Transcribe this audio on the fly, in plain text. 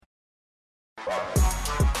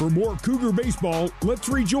For more Cougar baseball, let's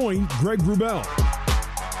rejoin Greg Wrubell.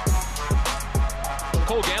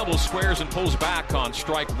 Cole Gamble squares and pulls back on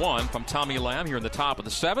strike one from Tommy Lamb here in the top of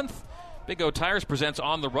the seventh. Big O Tires presents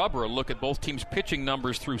On the Rubber, a look at both teams' pitching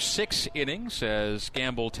numbers through 6 innings as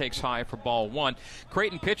Gamble takes high for ball one.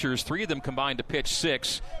 Creighton pitchers, 3 of them combined to pitch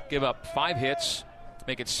 6, give up 5 hits,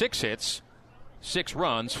 make it 6 hits, 6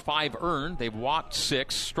 runs, 5 earned. They've walked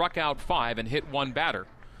 6, struck out 5, and hit 1 batter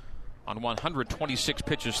on 126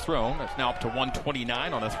 pitches thrown. That's now up to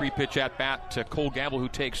 129 on a 3-pitch at-bat to Cole Gamble, who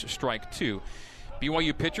takes strike 2.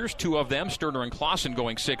 BYU pitchers, 2 of them, Sterner and Clausen,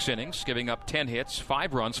 going 6 innings, giving up 10 hits,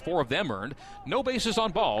 5 runs, 4 of them earned, no bases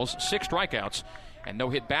on balls, 6 strikeouts, and no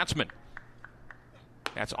hit batsman.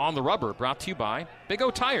 That's On the Rubber, brought to you by Big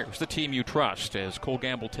O Tires, the team you trust, as Cole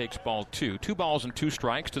Gamble takes ball 2. 2 balls and 2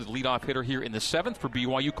 strikes to the leadoff hitter here in the 7th for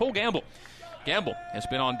BYU, Cole Gamble. Gamble has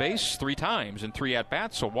been on base 3 times in 3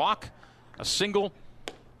 at-bats, a walk, a single,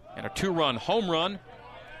 and a 2-run home run.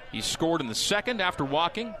 He scored in the 2nd after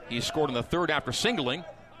walking. He scored in the 3rd after singling.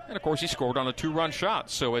 And, of course, he scored on a 2-run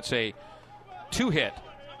shot. So it's a 2-hit,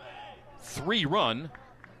 3-run,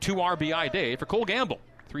 2 RBI day for Cole Gamble.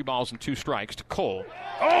 3 balls and 2 strikes to Cole.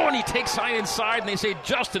 Oh, and he takes high inside, and they say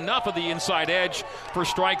just enough of the inside edge for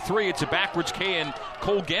strike 3. It's a backwards K, and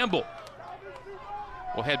Cole Gamble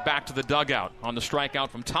will head back to the dugout on the strikeout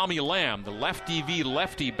from Tommy Lamb, the lefty v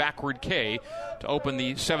lefty backward K, to open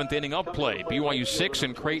the 7th inning of play. BYU 6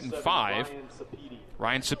 and Creighton 5.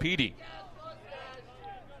 Ryan Sapedi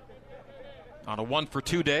on a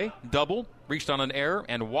 1-for-2 day, double, reached on an error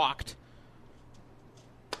and walked.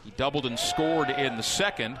 He doubled and scored in the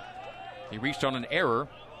 2nd. He reached on an error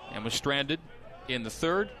and was stranded in the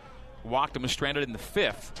 3rd, walked and was stranded in the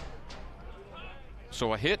 5th.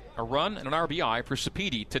 So a hit, a run, and an RBI for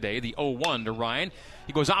Sapedi today, the 0-1 to Ryan.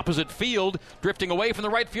 He goes opposite field, drifting away from the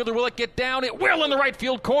right fielder. Will it get down? It will in the right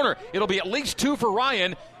field corner. It'll be at least 2 for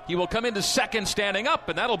Ryan. He will come into second standing up,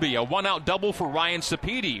 and that'll be a 1-out double for Ryan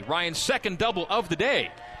Sapedi. Ryan's 2nd double of the day.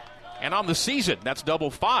 And on the season, that's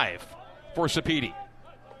double 5 for Sapedi.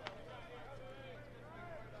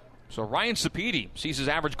 So Ryan Sapedi sees his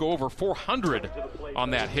average go over 400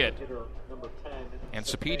 on that hit. And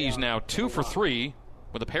Sapedi's now 2 for 3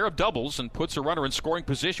 with a pair of doubles and puts a runner in scoring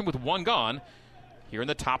position with 1 gone here in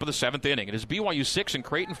the top of the 7th inning. It is BYU 6 and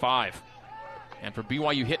Creighton 5. And for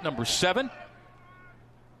BYU hit number 7,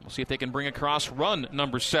 we'll see if they can bring across run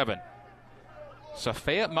number 7.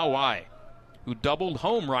 Safea Mawai, who doubled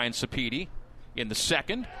home Ryan Sapedi in the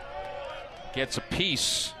 2nd, gets a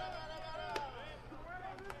piece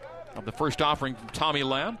of the first offering from Tommy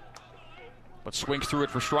Lamb, but swings through it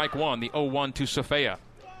for strike 1, the 0-1 to Safea.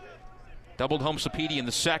 Doubled home Sapedi in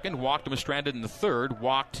the 2nd, walked him stranded in the 3rd,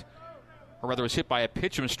 was hit by a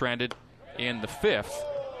pitch him stranded in the 5th,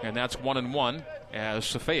 and that's 1-1 as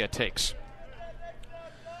Safea takes.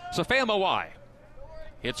 Safea Mawai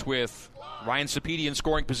hits with Ryan Sapedi in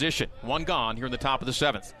scoring position. 1 gone here in the top of the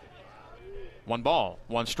 7th. 1 ball,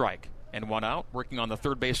 1 strike, and 1 out. Working on the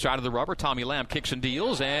third base side of the rubber, Tommy Lamb kicks and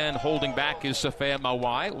deals, and holding back is Safea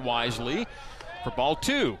Mawai wisely for ball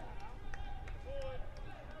 2.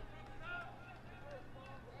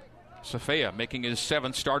 Safea making his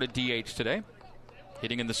 7th start at DH today.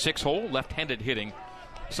 Hitting in the 6 hole, left-handed hitting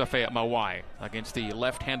Safea Mawai against the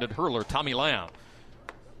left-handed hurler Tommy Lamb.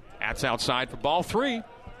 That's outside for ball 3.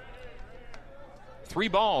 3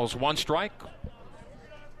 balls, 1 strike,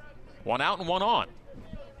 1 out and 1 on.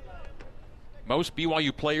 Most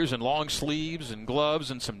BYU players in long sleeves and gloves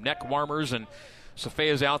and some neck warmers, and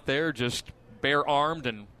Safea's out there just bare-armed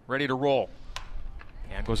and ready to roll.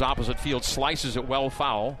 And goes opposite field, slices it well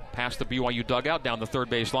foul past the BYU dugout down the third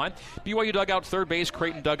base line. BYU dugout third base,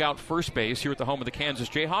 Creighton dugout first base here at the home of the Kansas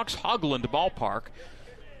Jayhawks, Hogland Ballpark.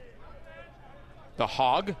 The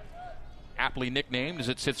Hog, aptly nicknamed as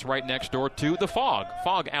it sits right next door to the Fog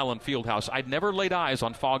Allen Fieldhouse. I'd never laid eyes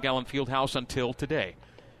on Fog Allen Fieldhouse until today.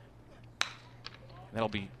 That'll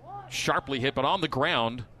be sharply hit, but on the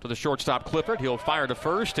ground to the shortstop Clifford. He'll fire to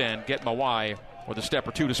first and get Mawai with a step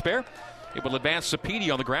or 2 to spare. It will advance Sapedi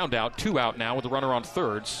on the ground out. 2 out now with the runner on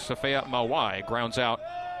third. Safea Mawai grounds out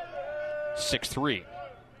 6-3.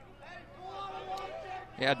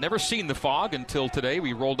 Yeah, I'd never seen the Fog until today.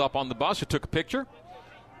 We rolled up on the bus and took a picture.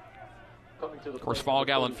 Of course, Fog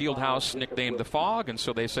Allen Fieldhouse nicknamed the Fog, and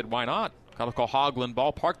so they said, why not? Got to call Hogland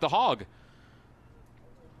Ballpark the Hog.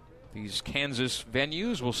 These Kansas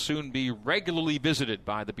venues will soon be regularly visited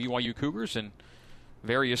by the BYU Cougars in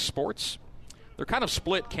various sports. they're kind of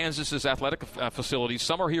split, Kansas's athletic facilities.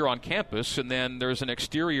 Some are here on campus, and then there's an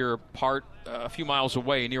exterior part a few miles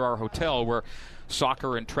away near our hotel where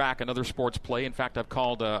soccer and track and other sports play. In fact, I've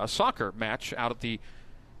called a soccer match out at the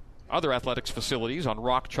other athletics facilities on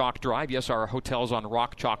Rock Chalk Drive. Yes, our hotel's on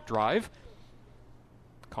Rock Chalk Drive.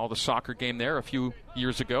 Called a soccer game there a few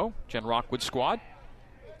years ago, Jen Rockwood squad.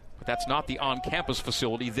 But that's not the on-campus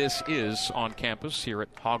facility. This is on campus here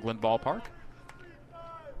at Hogland Ballpark.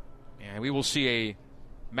 And we will see a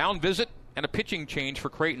mound visit and a pitching change for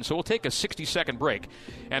Creighton. So we'll take a 60-second break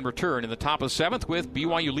and return in the top of the 7th with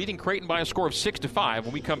BYU leading Creighton by a score of 6-5.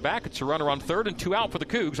 When we come back, it's a runner on third and 2 out for the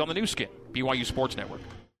Cougs on the new skin, BYU Sports Network.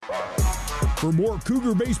 For more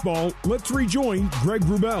Cougar baseball, let's rejoin Greg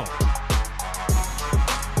Wrubell.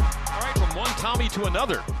 All right, from one Tommy to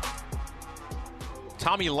another.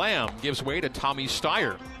 Tommy Lamb gives way to Tommy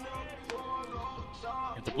Steyer.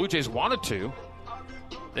 If the Blue Jays wanted to,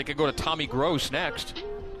 they could go to Tommy Gross next.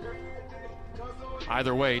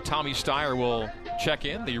 Either way, Tommy Steyer will check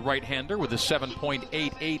in, the right-hander, with a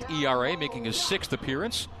 7.88 ERA, making his 6th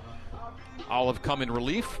appearance. All have come in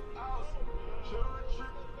relief.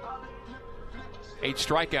 8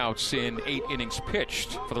 strikeouts in 8 innings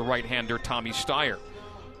pitched for the right-hander Tommy Steyer.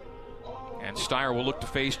 And Steyer will look to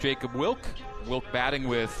face Jacob Wilk. Wilk batting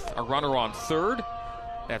with a runner on third.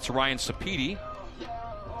 That's Ryan Sapedi.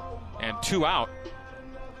 And 2 out.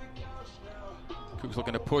 Cougs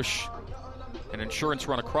looking to push an insurance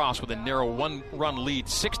run across with a narrow 1-run lead,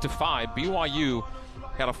 6-5. BYU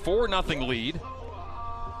had a 4-0 lead.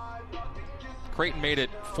 Creighton made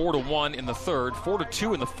it 4-1 in the third,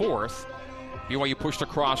 4-2 in the fourth. BYU pushed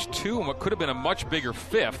across 2 and what could have been a much bigger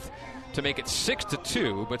 5th to make it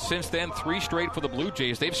 6-2. But since then, 3 straight for the Blue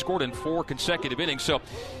Jays. They've scored in 4 consecutive innings. So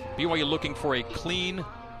BYU looking for a clean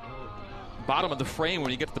bottom of the frame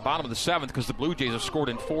when you get to the bottom of the 7th, because the Blue Jays have scored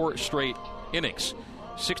in 4 straight innings.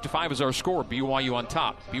 6-5 is our score. BYU on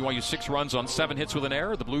top. BYU 6 runs on 7 hits with an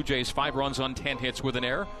error. The Blue Jays 5 runs on 10 hits with an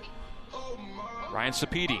error. Ryan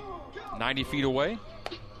Sapedi, 90 feet away.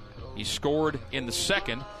 He scored in the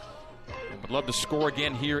 2nd and would love to score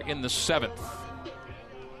again here in the 7th.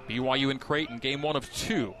 BYU and Creighton, game 1 of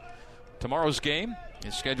 2. Tomorrow's game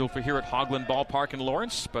is scheduled for here at Hogland Ballpark in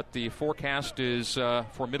Lawrence, but the forecast is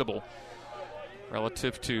formidable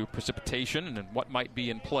relative to precipitation and what might be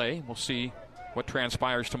in play. We'll see what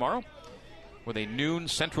transpires tomorrow with a noon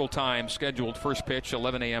Central Time scheduled first pitch,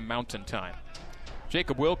 11 a.m. Mountain Time.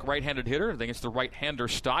 Jacob Wilk, right-handed hitter against the right-hander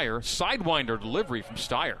Steyer. Sidewinder delivery from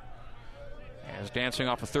Steyer. As dancing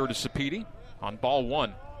off a third is Sapedi on ball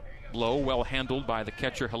 1. Low, well handled by the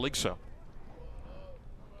catcher Haligso.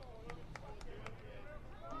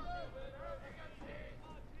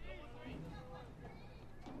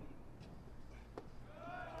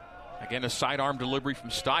 Again, a sidearm delivery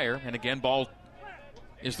from Steyer, and again, ball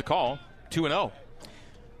is the call. 2-0.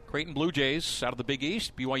 Creighton Blue Jays out of the Big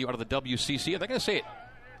East, BYU out of the WCC. Are they going to say it?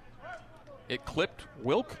 It clipped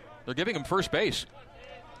Wilk. They're giving him first base.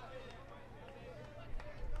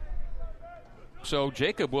 So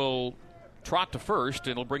Jacob will trot to first,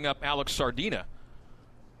 and it'll bring up Alex Sardina.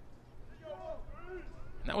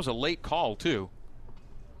 And that was a late call, too.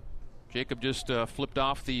 Jacob just flipped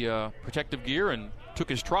off the protective gear and took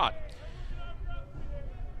his trot.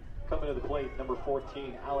 Coming to the plate, number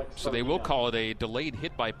 14, Alex. So they will call it a delayed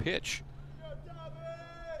hit by pitch.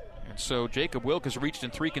 And so Jacob Wilk has reached in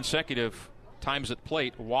 3 consecutive times at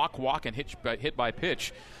plate. Walk, and hit by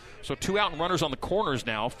pitch. So 2 out and runners on the corners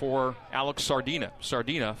now for Alex Sardina.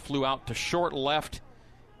 Sardina flew out to short left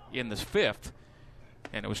in the 5th,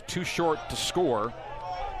 and it was too short to score.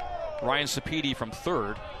 Ryan Sapedi from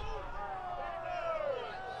third.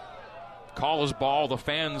 Call is ball. The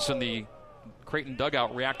fans in the Creighton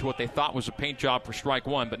dugout react to what they thought was a paint job for strike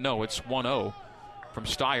 1, but no, it's 1-0 from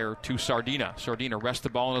Steyer to Sardina. Sardina rests the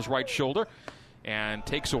ball on his right shoulder and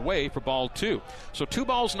takes away for ball 2. So 2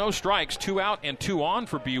 balls, no strikes, 2 out and 2 on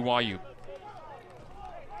for BYU.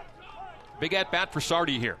 Big at-bat for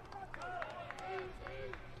Sardi here.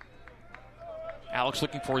 Alex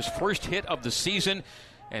looking for his first hit of the season,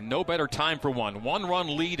 and no better time for one.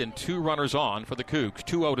 1-run lead and 2 runners on for the Cougs.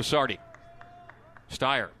 2-0 to Sardi.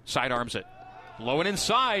 Steyer sidearms it. Low and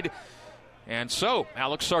inside. And so,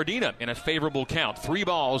 Alex Sardina in a favorable count. 3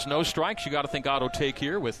 balls, no strikes. You got to think auto take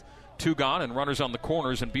here with 2 gone and runners on the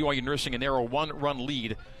corners, and BYU nursing a narrow 1-run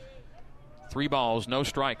lead. 3 balls, no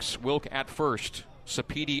strikes. Wilk at first.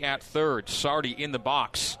 Sapedi at third. Sardi in the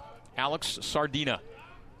box. Alex Sardina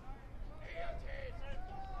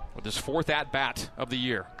with his 4th at-bat of the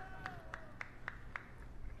year.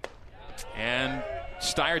 And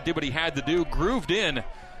Steyer did what he had to do, grooved in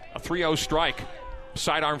a 3-0 strike.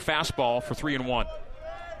 sidearm fastball for 3-1.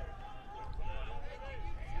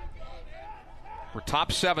 We're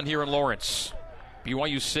top 7 here in Lawrence.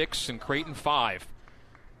 BYU 6 and Creighton 5.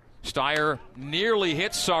 Steyer nearly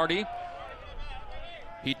hits Sardi.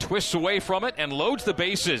 He twists away from it and loads the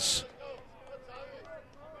bases.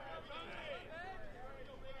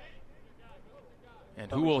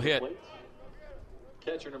 And who will hit?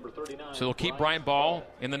 Catcher number 39. So they'll keep Bryant Ball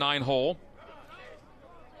in the 9 hole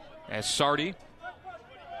as Sardi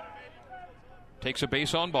takes a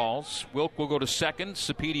base on balls. Wilk will go to second.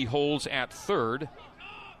 Sapedi holds at third.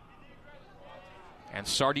 And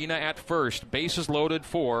Sardina at first. Bases loaded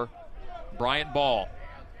for Bryant Ball.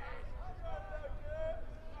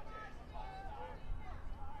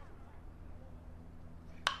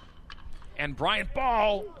 And Bryant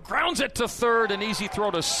Ball grounds it to third. An easy throw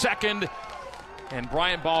to second. And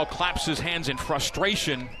Bryant Ball claps his hands in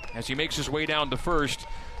frustration as he makes his way down to first.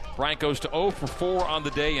 Bryant goes to 0 for 4 on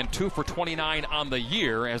the day and 2 for 29 on the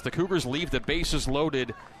year as the Cougars leave the bases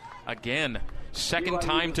loaded again. Second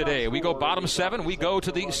time today. We go bottom 7. We go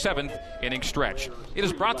to the 7th inning stretch. It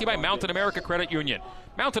is brought to you by Mountain America Credit Union.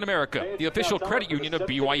 Mountain America, the official credit union of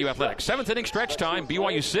BYU Athletics. 7th inning stretch time.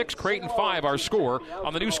 BYU 6, Creighton 5, our score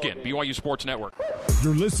on the new skin, BYU Sports Network.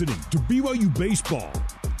 You're listening to BYU Baseball.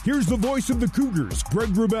 Here's the voice of the Cougars, Greg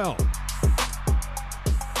Wrubell.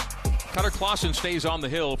 Cutter Clausen stays on the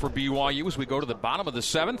hill for BYU as we go to the bottom of the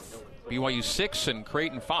 7th. BYU 6 and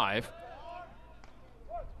Creighton 5.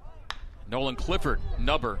 Nolan Clifford,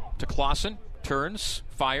 nubber to Clausen. Turns,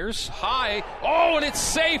 fires, high. Oh, and it's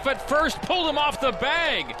safe at first. Pulled him off the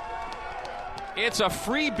bag. It's a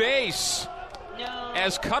free base.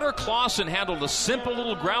 As Cutter Clausen handled a simple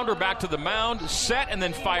little grounder back to the mound, set and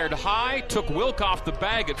then fired high, took Wilk off the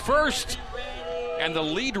bag at first, and the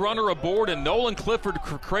lead runner aboard and Nolan Clifford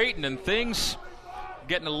for Creighton, and things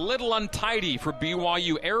getting a little untidy for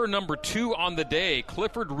BYU. Error number 2 on the day.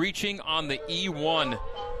 Clifford reaching on the E1.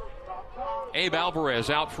 Abe Alvarez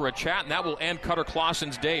out for a chat, and that will end Cutter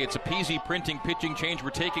Clausen's day. It's a PZ Printing pitching change. We're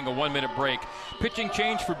taking a 1-minute break. Pitching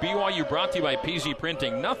change for BYU brought to you by PZ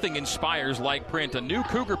Printing. Nothing inspires like print. A new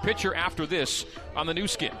Cougar pitcher after this on the new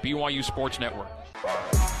skin, BYU Sports Network.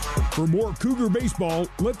 For more Cougar baseball,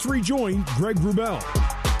 let's rejoin Greg Wrubell.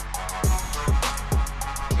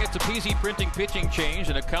 It's a PZ Printing pitching change,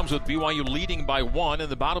 and it comes with BYU leading by 1 in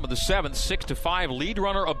the bottom of the 7th, 6-5. Lead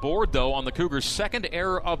runner aboard, though, on the Cougars' second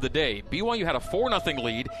error of the day. BYU had a 4-0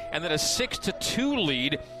 lead and then a 6-2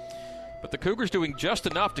 lead, but the Cougars doing just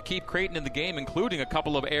enough to keep Creighton in the game, including a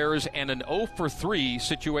couple of errors and an 0-for-3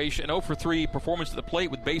 situation, 0-for-3 performance at the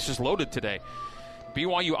plate with bases loaded today.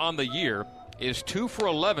 BYU on the year is 2 for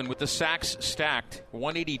 11 with the sacks stacked,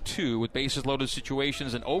 182 with bases loaded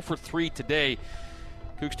situations, and 0-for-3 today.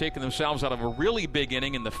 Cougs taking themselves out of a really big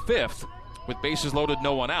inning in the 5th with bases loaded,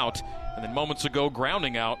 no one out. And then moments ago,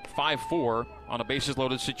 grounding out 5-4 on a bases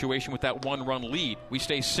loaded situation with that 1-run lead. We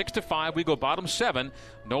stay 6-5. We go bottom 7.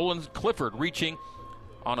 Nolan Clifford reaching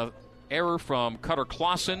on an error from Cutter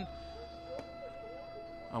Clausen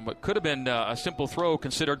on what could have been a simple throw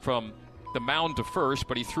considered from the mound to first,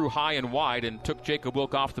 but he threw high and wide and took Jacob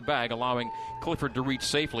Wilk off the bag, allowing Clifford to reach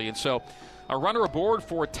safely. And so a runner aboard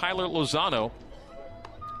for Tyler Lozano.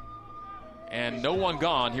 And no one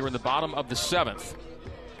gone here in the bottom of the 7th.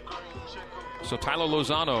 So Tyler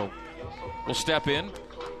Lozano will step in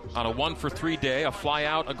on a 1-for-3 day, a fly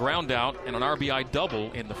out, a ground out, and an RBI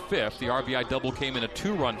double in the 5th. The RBI double came in a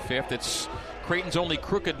 2-run 5th. It's Creighton's only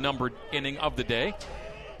crooked numbered inning of the day.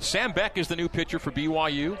 Sam Beck is the new pitcher for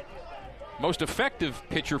BYU. Most effective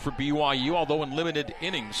pitcher for BYU, although in limited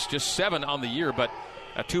innings, just 7 on the year, but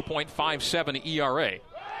a 2.57 ERA.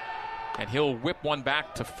 And he'll whip one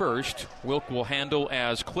back to first. Wilk will handle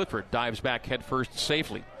as Clifford dives back head first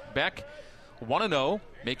safely. Beck, 1-0,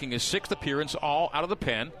 making his 6th appearance all out of the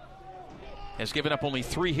pen. Has given up only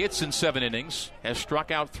 3 hits in 7 innings. Has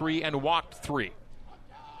struck out 3 and walked 3.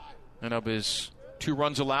 And of his 2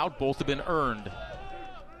 runs allowed, both have been earned.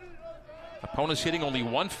 Opponents hitting only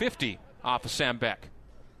 150 off of Sam Beck.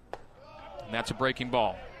 And that's a breaking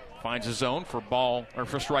ball. Finds his zone for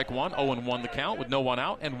strike 1. 0-1 the count with no one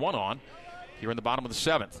out and 1 on here in the bottom of the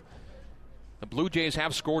 7th. The Blue Jays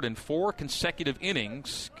have scored in 4 consecutive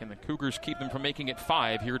innings. Can the Cougars keep them from making it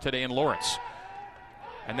 5 here today in Lawrence?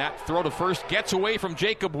 And that throw to first gets away from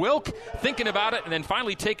Jacob Wilk, thinking about it, and then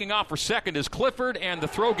finally taking off for second is Clifford, and the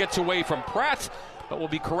throw gets away from Pratt, but will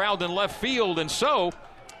be corralled in left field. And so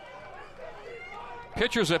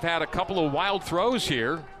pitchers have had a couple of wild throws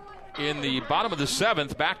here in the bottom of the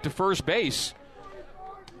 7th, back to first base.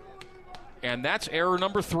 And that's error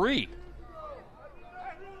number 3.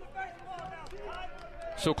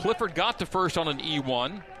 So Clifford got to first on an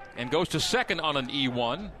E1 and goes to second on an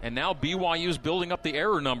E1, and now BYU's building up the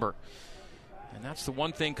error number. And that's the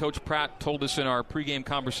one thing Coach Pratt told us in our pregame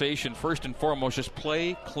conversation. First and foremost, just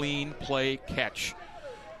play clean, play catch.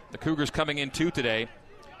 The Cougars coming in two today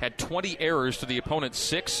had 20 errors to the opponent's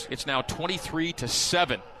 6. It's now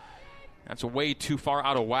 23-7. That's a way too far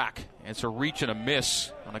out of whack. It's a reach and a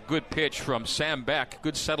miss on a good pitch from Sam Beck.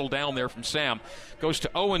 Good settle down there from Sam. Goes to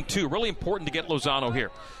 0-2. Really important to get Lozano here.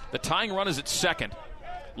 The tying run is at second.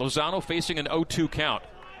 Lozano facing an 0-2 count.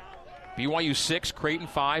 BYU 6, Creighton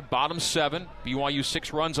 5, bottom 7. BYU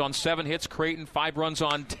 6 runs on 7 hits, Creighton 5 runs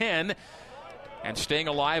on 10. And staying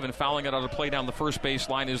alive and fouling it out of play down the first base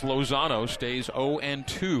line is Lozano. Stays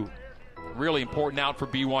 0-2. Really important out for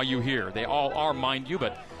BYU here. They all are, mind you,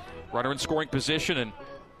 but runner in scoring position, and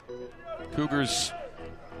Cougars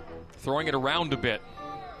throwing it around a bit.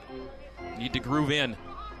 Need to groove in.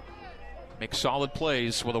 Make solid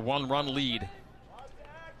plays with a 1-run lead.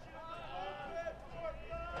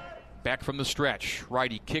 Back from the stretch.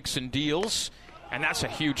 Righty kicks and deals. And that's a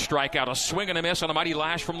huge strikeout. A swing and a miss on a mighty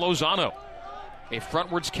lash from Lozano. A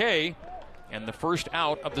frontwards K. And the first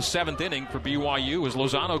out of the 7th inning for BYU as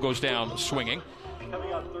Lozano goes down swinging.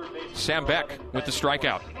 Sam Beck with the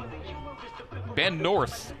strikeout. Ben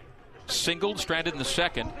North singled, stranded in the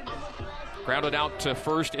 2nd. Grounded out to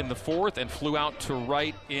first in the 4th and flew out to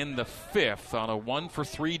right in the 5th on a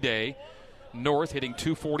 1-for-3 day. North hitting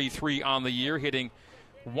 .243 on the year, hitting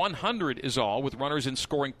 .100 is all with runners in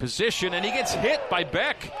scoring position, and he gets hit by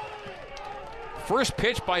Beck. First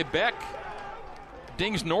pitch by Beck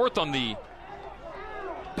dings North on the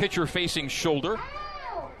pitcher-facing shoulder,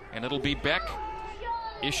 and it'll be Beck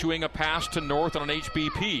issuing a pass to North on an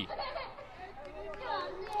HBP.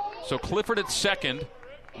 So Clifford at second,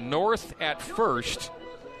 North at first,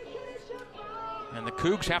 and the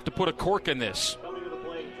Cougs have to put a cork in this.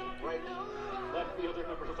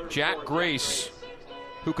 Jack Grace,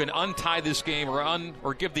 who can untie this game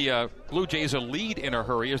or give the Blue Jays a lead in a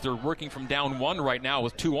hurry as they're working from down 1 right now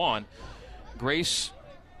with 2 on. Grace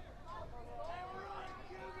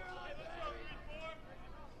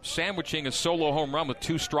sandwiching a solo home run with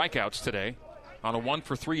 2 strikeouts today on a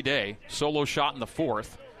 1-for-3 day. Solo shot in the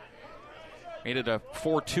 4th. Made it a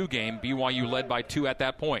 4-2 game. BYU led by 2 at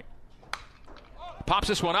that point. Pops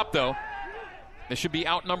this one up, though. This should be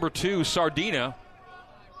out number 2, Sardina.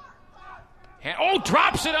 And,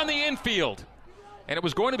 drops it on the infield. And it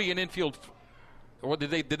was going to be an infield. Or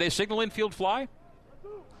did they signal infield fly?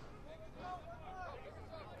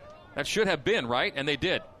 That should have been, right? And they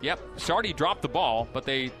did. Yep. Sardi dropped the ball, but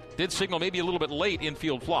they did signal maybe a little bit late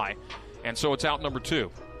infield fly. And so it's out number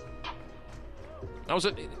 2. That was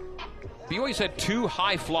it. BYU's had 2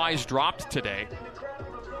 high flies dropped today,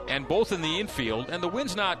 and both in the infield. And the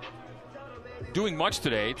wind's not doing much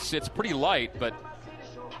today. It's pretty light, but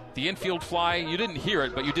the infield fly, you didn't hear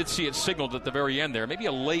it, but you did see it signaled at the very end there. Maybe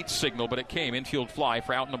a late signal, but it came. Infield fly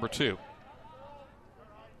for out number 2.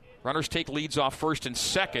 Runners take leads off first and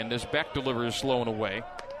second as Beck delivers low and away.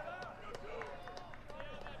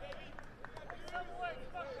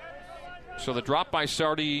 So the drop by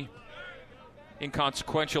Sardi,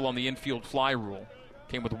 inconsequential on the infield fly rule.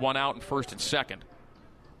 Came with 1 out in first and second.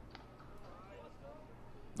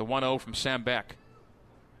 The 1-0 from Sam Beck.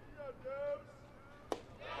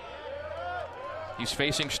 He's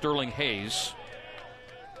facing Sterling Hayes.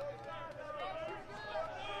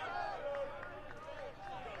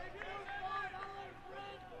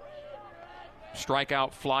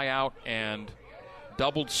 Strikeout, fly out, and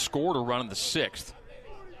doubled, scored a run in the 6th.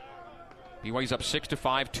 BYU's up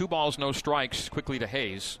 6-5, 2 balls, no strikes, quickly to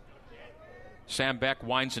Hayes. Sam Beck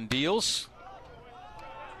winds and deals.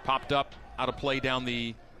 Popped up out of play down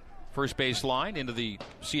the first base line into the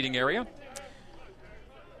seating area.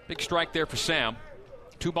 Big strike there for Sam.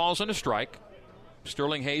 2 balls and a strike.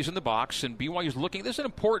 Sterling Hayes in the box, and BYU's looking. This is an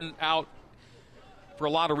important out for a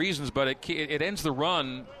lot of reasons, but it ends the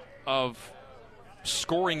run of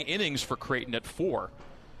scoring innings for Creighton at 4.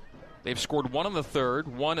 They've scored 1 in the 3rd,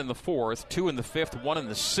 1 in the 4th, 2 in the 5th, 1 in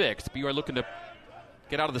the 6th. BYU looking to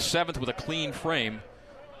get out of the 7th with a clean frame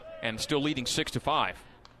and still leading 6-5.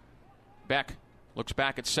 Beck looks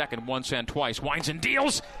back at second once and twice, winds and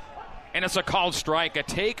deals, and it's a called strike. A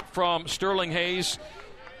take from Sterling Hayes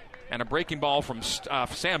and a breaking ball from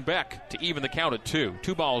Sam Beck to even the count at 2.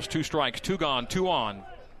 2 balls, 2 strikes, 2 gone, 2 on.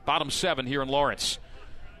 Bottom 7 here in Lawrence.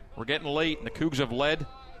 We're getting late, and the Cougs have led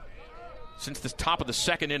since the top of the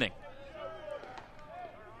 2nd inning.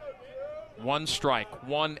 1 strike,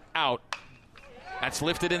 1 out. That's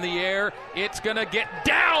lifted in the air. It's going to get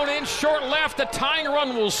down in short left. The tying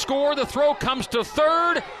run will score. The throw comes to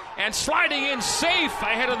third. And sliding in safe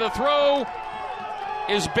ahead of the throw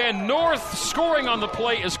is Ben North. Scoring on the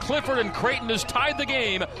play is Clifford, and Creighton has tied the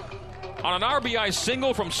game on an RBI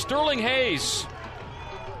single from Sterling Hayes.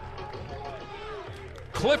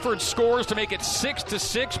 Clifford scores to make it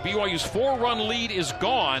 6-6. BYU's 4-run lead is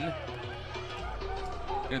gone.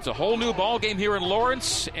 And it's a whole new ball game here in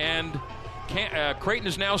Lawrence, and Creighton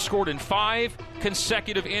has now scored in 5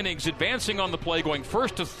 consecutive innings. Advancing on the play, going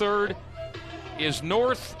first to third, is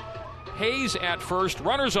North. Hayes at first.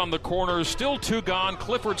 Runners on the corners, still 2 gone.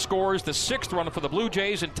 Clifford scores the 6th run for the Blue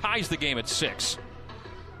Jays and ties the game at 6.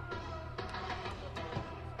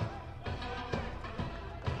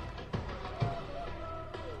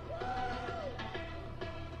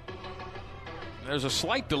 There's a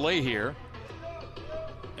slight delay here,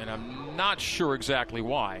 and I'm not sure exactly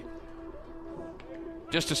why.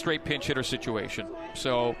 Just a straight pinch hitter situation.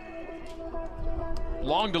 So,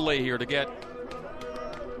 long delay here to get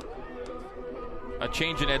a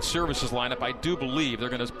change in Ed Services lineup. I do believe they're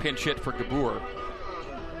going to pinch hit for Gabor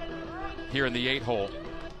here in the 8 hole.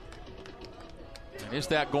 And is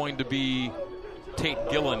that going to be Tate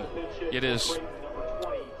Gillen? It is.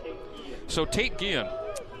 So Tate Gillen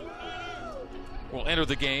will enter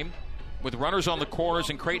the game with runners on the corners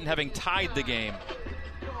and Creighton having tied the game.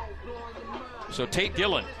 So Tate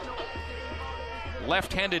Gillen,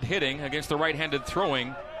 left-handed hitting against the right-handed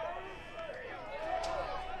throwing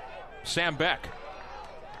Sam Beck.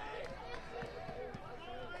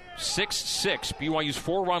 6-6. BYU's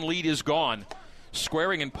 4-run lead is gone.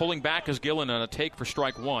 Squaring and pulling back is Gillen on a take for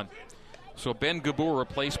strike 1. So Ben Gabor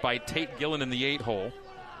replaced by Tate Gillen in the 8 hole.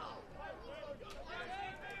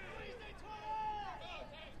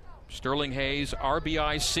 Sterling Hayes,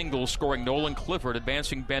 RBI single, scoring Nolan Clifford,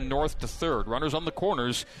 advancing Ben North to third. Runners on the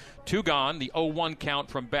corners, 2 gone. The 0-1 count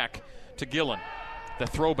from Beck to Gillen. The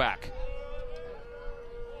throwback.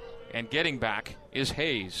 And getting back is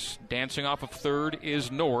Hayes. Dancing off of third is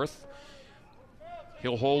North.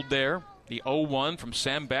 He'll hold there. The 0-1 from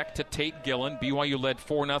Sam Beck to Tate Gillen. BYU led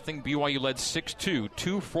 4-0. BYU led 6-2.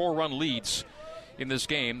 2 4-run leads in this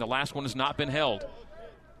game. The last one has not been held.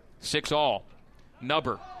 6-all.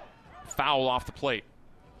 Nubber. Foul off the plate.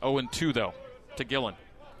 0-2, though, to Gillen.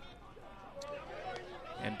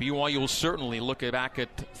 And BYU will certainly look back at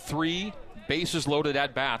 3 bases-loaded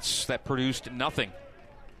at-bats that produced nothing.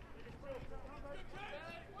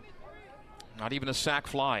 Not even a sac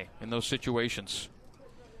fly in those situations.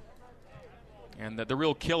 And the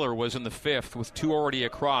real killer was in the 5th with 2 already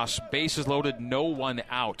across. Bases loaded, no one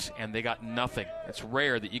out, and they got nothing. It's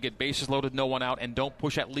rare that you get bases loaded, no one out, and don't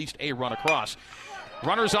push at least a run across.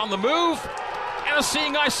 Runners on the move, and a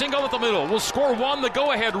seeing eye single at the middle. Will score 1, the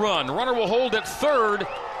go-ahead run. Runner will hold at third.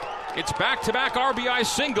 It's back-to-back RBI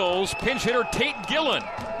singles. Pinch hitter Tate Gillen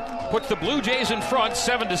puts the Blue Jays in front,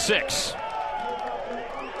 7-6.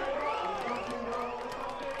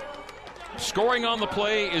 Scoring on the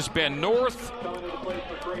play is Ben North.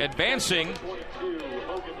 Advancing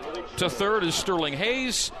to third is Sterling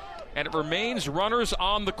Hayes. And it remains runners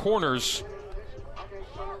on the corners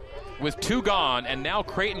with 2 gone. And now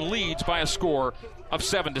Creighton leads by a score of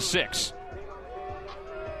 7-6.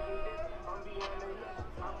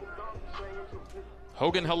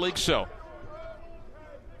 Hogan Haligso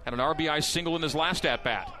had an RBI single in his last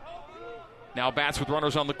at-bat. Now bats with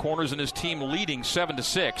runners on the corners and his team leading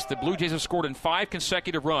 7-6. The Blue Jays have scored in 5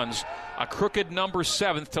 consecutive runs. A crooked number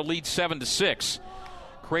 7th to lead 7-6.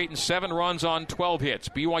 Creighton 7 runs on 12 hits.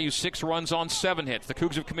 BYU 6 runs on 7 hits. The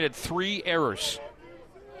Cougs have committed 3 errors.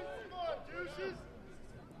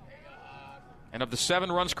 And of the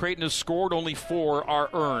 7 runs Creighton has scored, only 4 are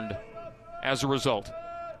earned as a result.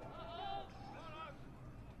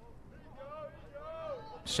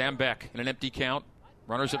 Sam Beck in an empty count.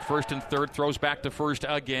 Runners at first and third, throws back to first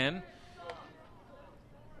again.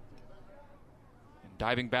 And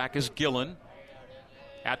diving back is Gillen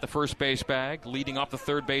at the first base bag. Leading off the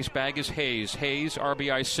third base bag is Hayes. Hayes,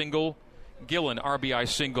 RBI single. Gillen, RBI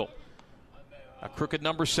single. A crooked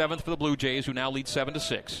number 7th for the Blue Jays, who now lead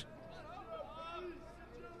 7-6.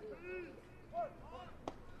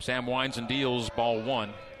 Sam winds and deals ball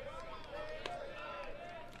 1.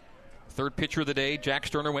 Third pitcher of the day, Jack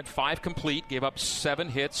Sterner, went 5 complete, gave up 7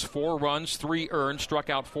 hits, 4 runs, 3 earned, struck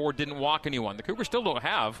out 4, didn't walk anyone. The Cougars still don't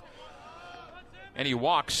have any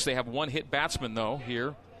walks. They have 1 hit batsman, though,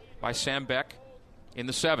 here by Sam Beck in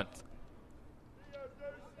the 7th.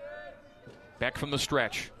 Beck from the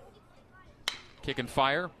stretch. Kick and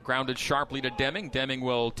fire, grounded sharply to Deming. Deming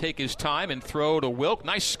will take his time and throw to Wilk.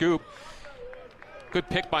 Nice scoop. Good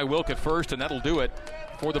pick by Wilk at first, and that'll do it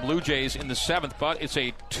for the Blue Jays in the 7th. But it's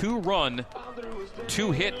a 2-run,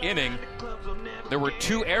 2-hit inning. There were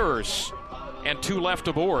 2 errors and 2 left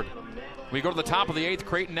aboard. We go to the top of the 8th.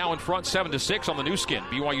 Creighton now in front 7-6 on the new skin,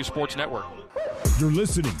 BYU Sports Network. You're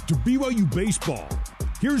listening to BYU Baseball.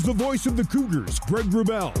 Here's the voice of the Cougars, Greg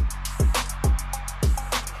Wrubell.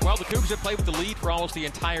 Well, the Cougs have played with the lead for almost the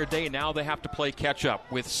entire day. Now they have to play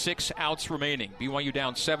catch-up with 6 outs remaining. BYU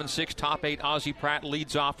down 7-6. Top 8, Ozzie Pratt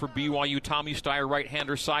leads off for BYU. Tommy Steyer,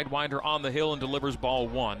 right-hander, sidewinder on the hill and delivers ball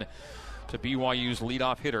 1 to BYU's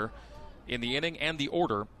leadoff hitter in the inning and the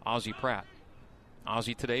order, Ozzie Pratt.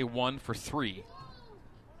 Ozzie today 1 for 3.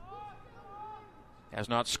 Has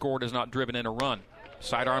not scored, has not driven in a run.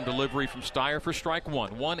 Sidearm delivery from Steyer for strike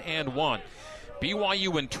 1. 1-1. BYU,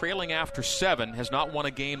 when trailing after 7, has not won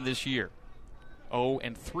a game this year.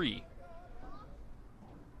 0-3.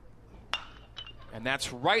 And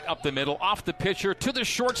that's right up the middle, off the pitcher, to the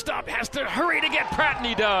shortstop. Has to hurry to get Pratt, and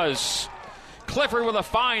he does. Clifford with a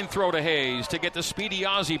fine throw to Hayes to get the speedy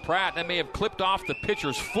Ozzie Pratt. That may have clipped off the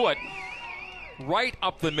pitcher's foot. Right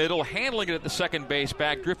up the middle, handling it at the second base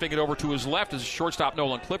bag, drifting it over to his left as shortstop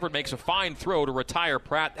Nolan Clifford makes a fine throw to retire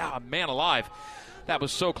Pratt. Man alive. That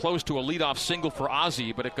was so close to a leadoff single for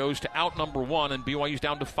Ozzie, but it goes to out number 1, and BYU's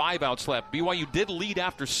down to 5 outs left. BYU did lead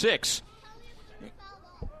after 6.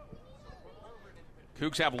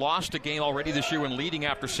 Cougs have lost a game already this year when leading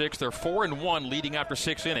after 6. They're 4-1 leading after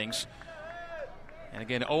 6 innings. And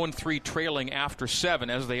again, 0-3 trailing after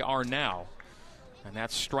 7 as they are now. And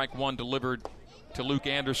that's strike 1 delivered to Luke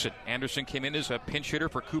Anderson. Anderson came in as a pinch hitter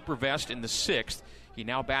for Cooper Vest in the 6th. He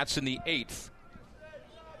now bats in the 8th.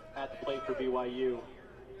 At the plate for BYU.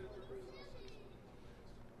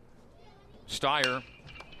 Steyer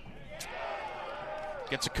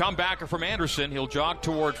gets a comebacker from Anderson. He'll jog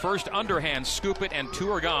toward first, underhand, scoop it, and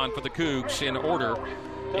 2 are gone for the Cougs in order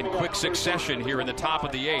in quick succession here in the top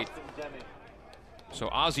of the 8th. So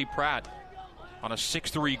Ozzie Pratt on a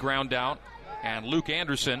 6-3 ground out, and Luke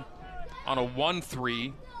Anderson on a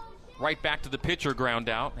 1-3 right back to the pitcher ground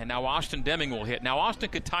out, and now Austin Deming will hit. Now Austin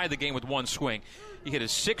could tie the game with 1 swing. He hit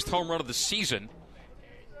his 6th home run of the season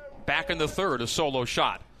back in the 3rd, a solo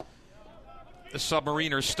shot. The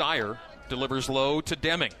Submariner Steyer delivers low to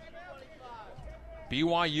Deming.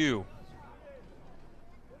 BYU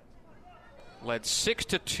led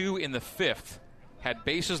 6-2 in the 5th, had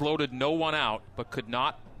bases loaded, no one out, but could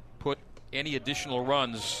not put any additional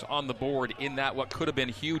runs on the board in that what could have been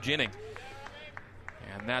a huge inning.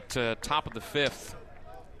 And that top of the 5th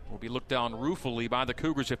will be looked down ruefully by the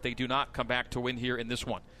Cougars if they do not come back to win here in this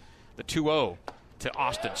one. The 2-0 to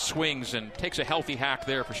Austin, swings and takes a healthy hack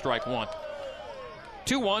there for strike 1.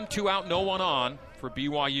 2-1, 2 out, no one on for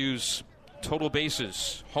BYU's total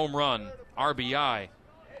bases, home run, RBI,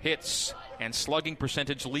 hits, and slugging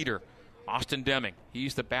percentage leader, Austin Deming.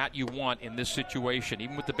 He's the bat you want in this situation.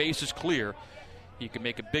 Even with the bases clear, he can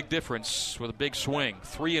make a big difference with a big swing.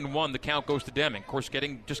 3-1, the count goes to Deming. Of course,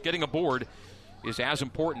 just getting aboard is as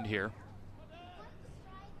important here.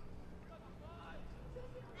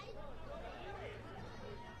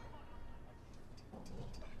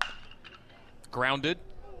 Grounded,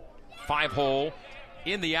 5-hole,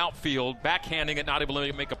 in the outfield, backhanding it, not able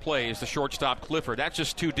to make a play is the shortstop Clifford. That's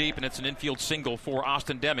just too deep, and it's an infield single for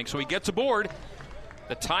Austin Deming. So he gets aboard.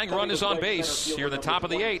 The tying run is on base here in the top of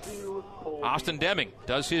the 8th. Austin Deming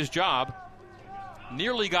does his job.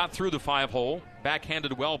 Nearly got through the 5-hole.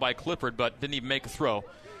 Backhanded well by Clifford, but didn't even make a throw.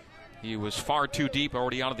 He was far too deep,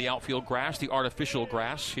 already onto the outfield grass, the artificial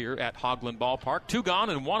grass here at Hoagland Ballpark. 2 gone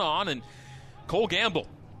and 1 on, and Cole Gamble,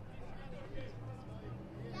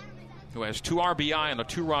 who has 2 RBI and a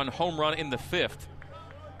 2-run home run in the 5th.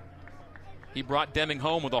 He brought Deming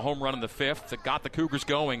home with a home run in the 5th that got the Cougars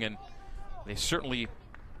going, and they certainly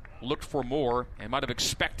looked for more and might have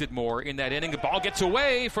expected more in that inning. The ball gets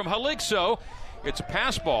away from Haligso. It's a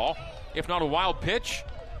pass ball, if not a wild pitch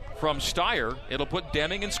from Steyer. It'll put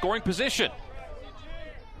Deming in scoring position.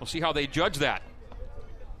 We'll see how they judge that.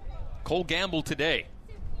 Cole Gamble today,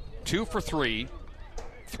 2 for 3,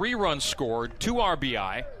 3 runs scored, 2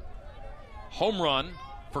 RBI, home run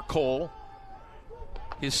for Cole,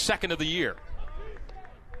 his 2nd of the year.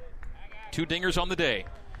 2 dingers on the day.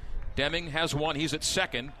 Deming has 1, he's at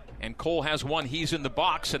 2nd, and Cole has 1, he's in the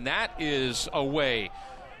box, and that is away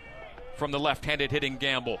from the left-handed hitting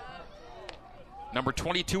Gamble. Number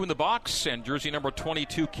 22 in the box, and jersey number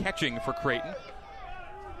 22 catching for Creighton.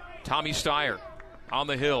 Tommy Steyer on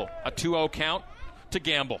the hill, a 2-0 count to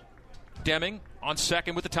Gamble. Deming on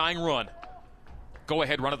 2nd with the tying run.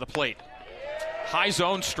 Go-ahead run at the plate. High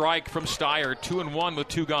zone strike from Steyer, 2-1 with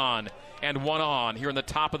 2 gone. and 1 on here in the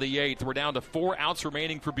top of the 8th. We're down to 4 outs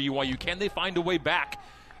remaining for BYU. Can they find a way back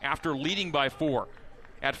after leading by 4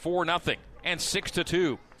 at 4-0 and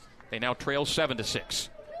 6-2? They now trail 7-6.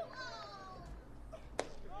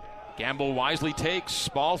 Gamble wisely takes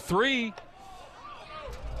ball 3.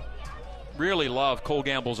 Really love Cole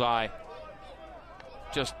Gamble's eye.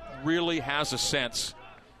 Just really has a sense.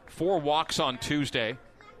 4 walks on Tuesday.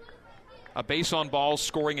 A base on balls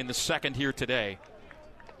scoring in the second here today.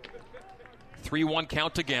 3-1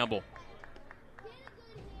 count to Gamble.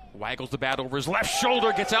 Waggles the bat over his left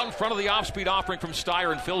shoulder, gets out in front of the off-speed offering from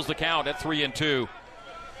Steyer and fills the count at 3-2.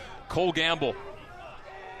 Cole Gamble,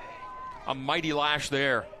 a mighty lash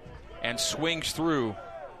there, and swings through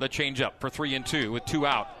the changeup for 3-2 with 2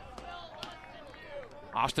 out.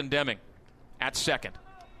 Austin Deming at second.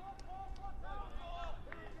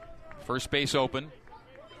 First base open.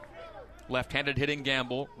 Left-handed hitting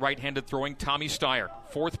Gamble, right-handed throwing Tommy Steyer.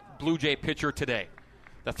 4th Blue Jay pitcher today.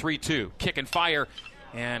 The 3-2, kick and fire,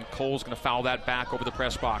 and Cole's going to foul that back over the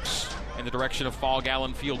press box in the direction of Fog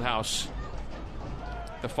Allen Fieldhouse.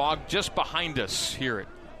 The Fog just behind us here at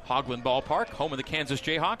Hoagland Ballpark, home of the Kansas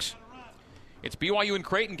Jayhawks. It's BYU and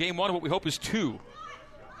Creighton, game 1 of what we hope is 2.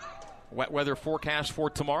 Wet weather forecast for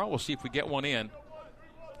tomorrow. We'll see if we get one in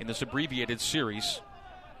this abbreviated series.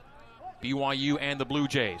 BYU and the Blue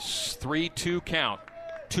Jays. 3-2 count.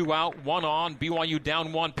 2 out, 1 on. BYU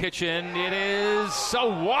down 1, pitch in. It is a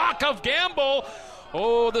walk of Gamble.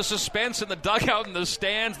 Oh, the suspense in the dugout in the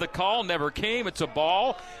stands. The call never came. It's a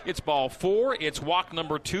ball. It's ball 4. It's walk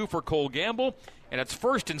number 2 for Cole Gamble. And it's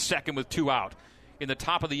first and second with 2 out in the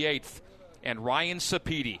top of the 8th. And Ryan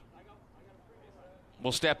Sapedi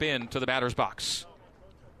will step in to the batter's box.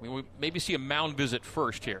 We will maybe see a mound visit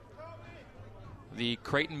first here. The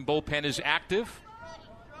Creighton bullpen is active.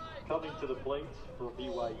 Coming to the plate for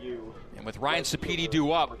BYU. And with Ryan Sapedi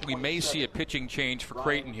due up, we may see a pitching change for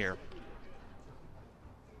Creighton here.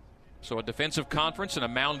 So a defensive conference and a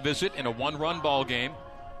mound visit in a 1-run ball game.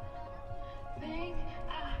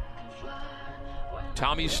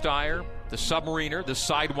 Tommy Steyer, the submariner, the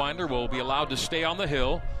sidewinder, will be allowed to stay on the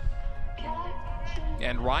hill.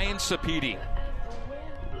 And Ryan Sapedi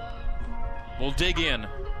will dig in.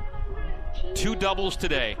 2 doubles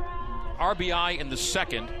today. RBI in the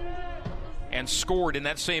second and scored in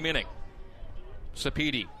that same inning.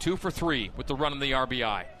 Sapedi, 2 for 3 with the run and the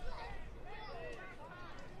RBI.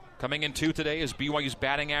 Coming in 2 today is BYU's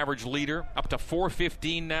batting average leader, up to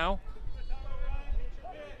 .415 now.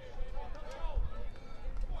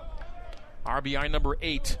 RBI number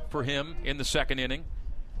 8 for him in the second inning.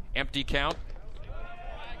 Empty count.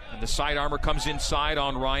 And the side armor comes inside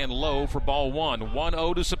on Ryan Lowe for ball 1.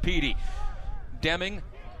 1-0 to Sapedi. Deming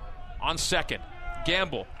on second.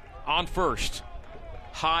 Gamble on first.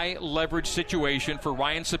 High leverage situation for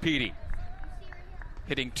Ryan Sapedi.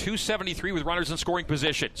 Hitting .273 with runners in scoring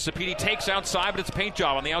position. Sapedi takes outside, but it's a paint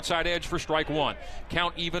job on the outside edge for strike 1.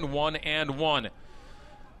 Count even 1-1.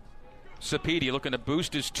 Sapedi looking to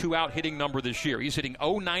boost his 2-out hitting number this year. He's hitting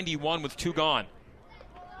 .091 with 2 gone.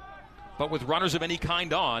 But with runners of any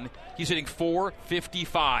kind on, he's hitting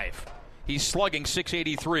 .455. He's slugging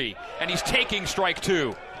 .683, and he's taking strike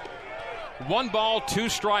 2. 1 ball, 2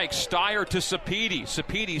 strikes. Steyer to Sapedi.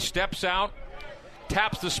 Sapedi steps out,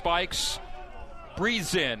 taps the spikes,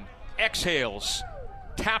 breathes in, exhales,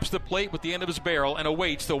 taps the plate with the end of his barrel, and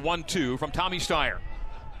awaits the 1-2 from Tommy Steyer.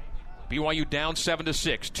 BYU down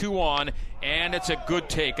 7-6, 2 on, and it's a good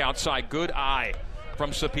take outside. Good eye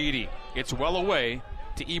from Sapedi. It's well away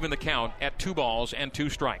to even the count at 2 balls and 2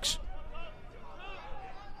 strikes.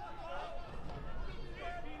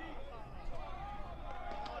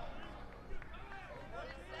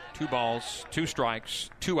 Two balls, 2 strikes,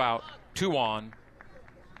 2 out, 2 on.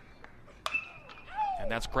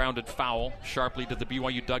 And that's grounded foul sharply to the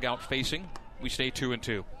BYU dugout facing. We stay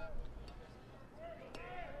 2-2.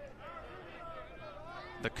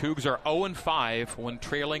 The Cougs are 0-5 when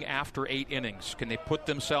trailing after 8 innings. Can they put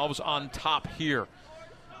themselves on top here?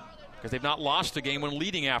 Because they've not lost a game when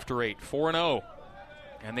leading after 8. 4-0.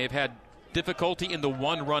 And they've had difficulty in the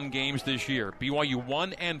 1-run games this year. BYU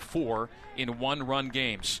 1-4 in 1-run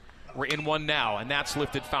games. We're in one now, and that's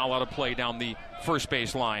lifted foul out of play down the first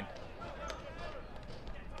base line.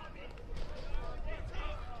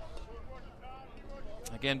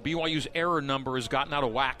 Again, BYU's error number has gotten out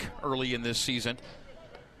of whack early in this season.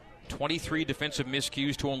 23 defensive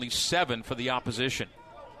miscues to only 7 for the opposition.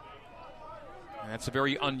 And that's a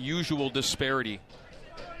very unusual disparity.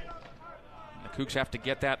 And the Cougs have to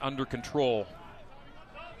get that under control.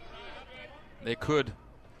 They could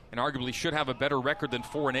and arguably should have a better record than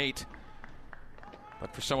 4-8.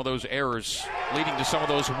 But for some of those errors leading to some of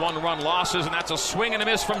those one-run losses, and that's a swing and a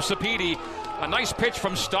miss from Sapedi. A nice pitch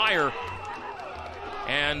from Steyer.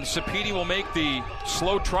 And Sapedi will make the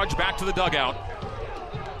slow trudge back to the dugout,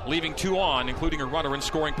 leaving 2 on, including a runner in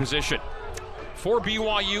scoring position. For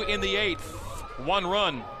BYU in the 8th, 1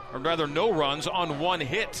 run, or rather no runs on 1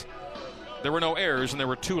 hit. There were no errors, and there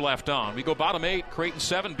were 2 left on. We go bottom 8, Creighton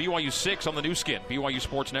 7, BYU 6 on the new skin, BYU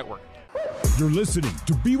Sports Network. You're listening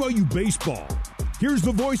to BYU Baseball. Here's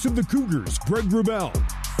the voice of the Cougars, Greg Wrubell.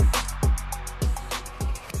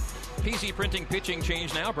 PZ Printing pitching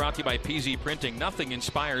change now, brought to you by PZ Printing. Nothing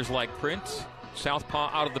inspires like print. Southpaw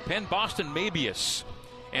out of the pen. Boston Mabius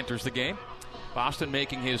enters the game. Boston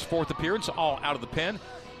making his 4th appearance, all out of the pen.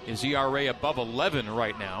 His ERA above 11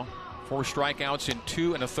 right now. 4 strikeouts in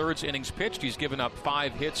 2 1/3 innings pitched. He's given up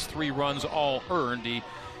 5 hits, 3 runs, all earned. He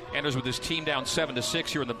enters with his team down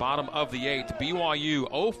 7-6 here in the bottom of the 8th. BYU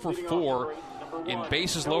 0 for 4 in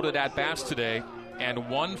bases loaded at bats today, and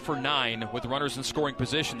 1 for 9 with runners in scoring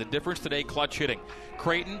position. The difference today, clutch hitting.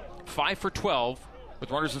 Creighton 5 for 12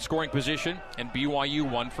 with runners in scoring position, and BYU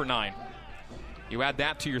 1 for 9. You add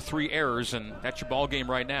that to your 3 errors, and that's your ball game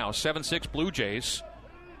right now. 7-6 Blue Jays.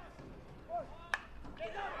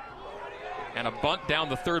 And a bunt down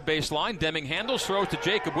the third base line. Deming handles, throws to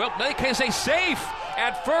Jacob Wilk. Makes a safe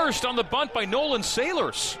at first on the bunt by Nolan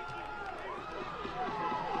Sailors.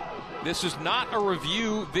 This is not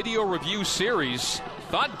a video review series.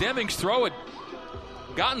 Thought Deming's throw had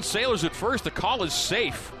gotten Sailors at first. The call is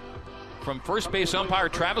safe from first base umpire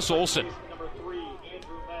Travis Olson.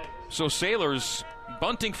 So Sailors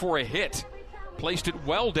bunting for a hit. Placed it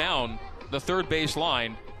well down the third base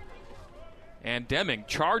line. And Deming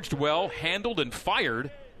charged well, handled and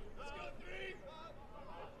fired,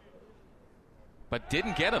 but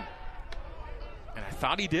didn't get him. And I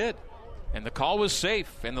thought he did. And the call was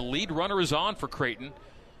safe, and the lead runner is on for Creighton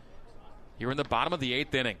here in the bottom of the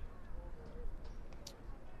 8th inning.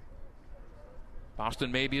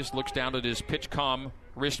 Boston Mabius looks down at his PitchCom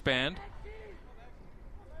wristband.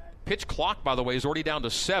 Pitch clock, by the way, is already down to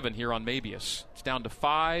 7 here on Mabius. It's down to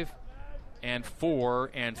 5 and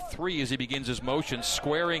 4 and 3 as he begins his motion.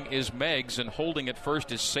 Squaring is Meggs, and holding at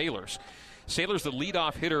first is Sailors. Sailors, the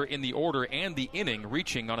leadoff hitter in the order and the inning,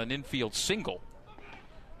 reaching on an infield single.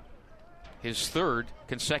 His 3rd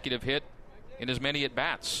consecutive hit in as many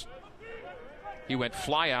at-bats. He went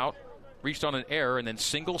fly out, reached on an error, and then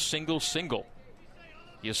single.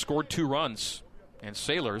 He has scored 2 runs, and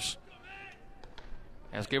Sailors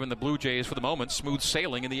has given the Blue Jays, for the moment, smooth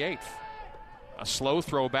sailing in the 8th. A slow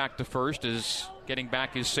throw back to first is getting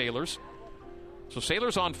back his Sailors. So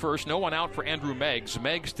Sailors on first, no one out for Andrew Meggs.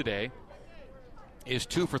 Meggs today is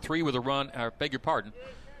 2 for 3 with a run, beg your pardon.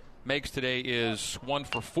 Meggs today is 1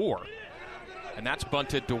 for 4. And that's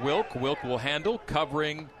bunted to Wilk. Wilk will handle.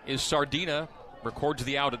 Covering is Sardina. Records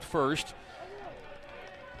the out at first.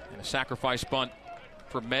 And a sacrifice bunt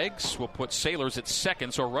for Meggs will put Sailors at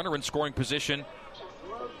second. So a runner in scoring position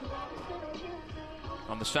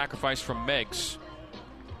on the sacrifice from Meggs.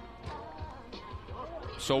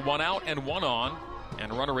 So 1 out and 1 on.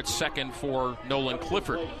 And a runner at second for Nolan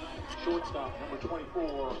Clifford. Shortstop, number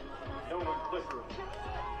 24, Nolan Clifford.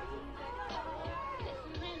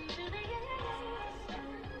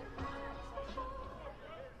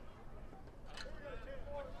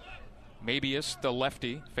 Mabius, the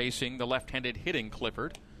lefty, facing the left-handed hitting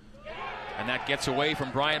Clifford. And that gets away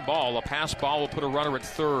from Brian Ball. A pass ball will put a runner at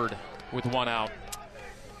third with 1 out.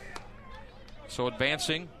 So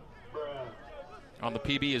advancing on the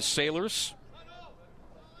PB is Sailors.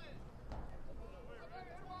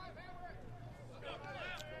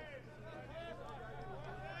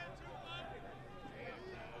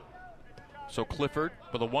 So Clifford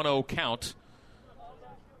with a 1-0 count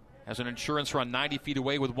has an insurance run 90 feet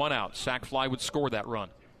away with 1 out. Sac fly would score that run.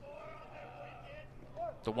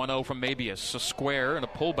 The 1-0 from Mabius. A square and a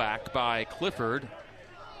pullback by Clifford.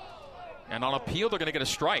 And on appeal, they're going to get a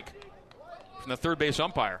strike from the third base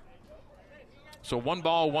umpire. So 1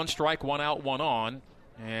 ball, 1 strike, 1 out, 1 on.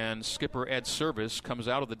 And skipper Ed Service comes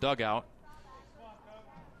out of the dugout.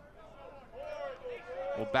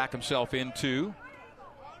 Will back himself into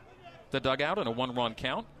the dugout in a 1-run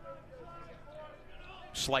count.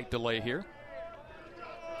 Slight delay here.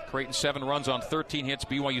 Creighton 7 runs on 13 hits.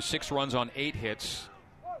 BYU 6 runs on 8 hits.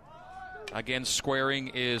 Again, squaring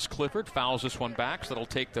is Clifford. Fouls this one back, so that'll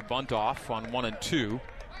take the bunt off on 1 and 2.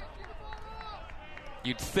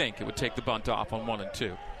 You'd think it would take the bunt off on 1 and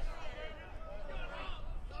 2.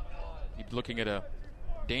 You'd be looking at a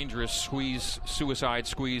dangerous suicide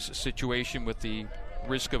squeeze situation with the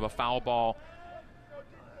risk of a foul ball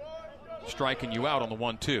striking you out on the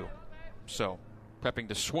 1-2. So prepping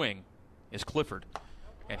to swing is Clifford,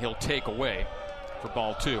 and he'll take away for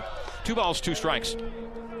ball 2. 2 balls, 2 strikes.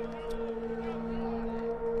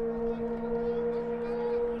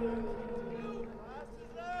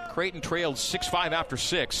 Creighton trailed 6-5 after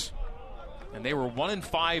 6, and they were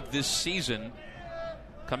 1-5 this season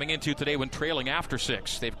coming into today when trailing after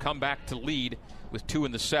 6. They've come back to lead with 2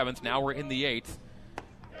 in the 7th. Now we're in the 8th.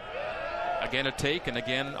 Again a take and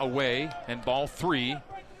again away, and ball 3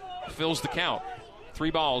 fills the count.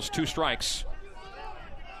 3 balls, 2 strikes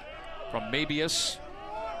from Mabius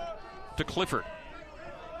to Clifford.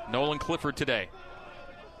 Nolan Clifford today.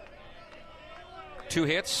 2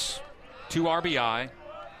 hits, 2 RBI,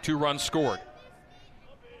 2 runs scored.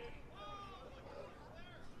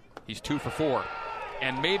 He's 2 for 4.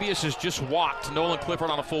 And Mabius has just walked Nolan Clifford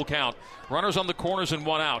on a full count. Runners on the corners and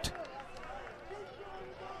 1 out.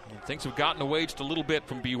 And things have gotten away just a little bit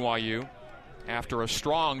from BYU after a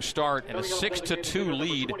strong start and a 6-2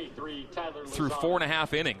 lead through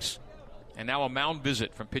 4.5 innings. And now a mound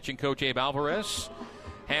visit from pitching coach Abe Alvarez.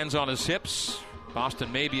 Hands on his hips.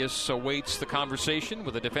 Boston Mabius awaits the conversation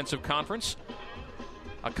with a defensive conference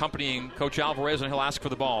accompanying Coach Alvarez, and he'll ask for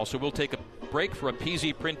the ball. So we'll take a break for a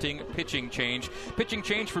PZ Printing pitching change. Pitching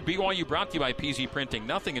change for BYU brought to you by PZ Printing.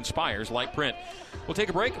 Nothing inspires like print. We'll take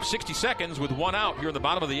a break of 60 seconds with 1 out here in the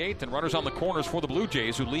bottom of the 8th, and runners on the corners for the Blue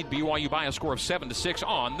Jays, who lead BYU by a score of 7-6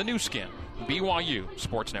 on the new skin, BYU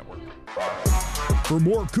Sports Network. For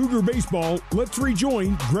more Cougar baseball, let's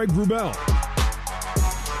rejoin Greg Wrubell.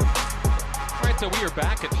 All right, so we are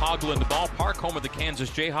back at Hogland Ballpark, home of the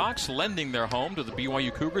Kansas Jayhawks, lending their home to the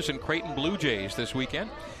BYU Cougars and Creighton Blue Jays this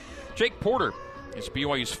weekend. Jake Porter is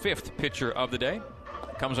BYU's 5th pitcher of the day.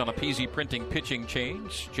 Comes on a PZ Printing pitching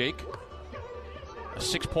change. Jake, a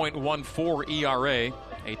 6.14 ERA,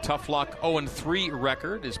 a tough luck 0-3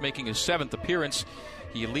 record, is making his 7th appearance.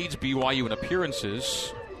 He leads BYU in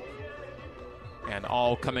appearances, and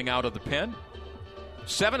all coming out of the pen.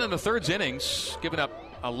 7 1/3 innings, giving up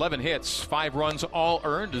 11 hits, 5 runs all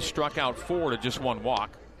earned, has struck out 4 to just 1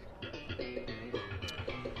 walk.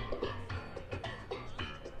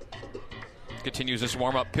 Continues his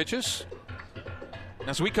warm-up pitches.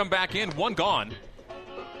 As we come back in, 1 gone.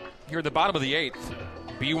 Here at the bottom of the 8th,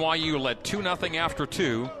 BYU led 2-0 after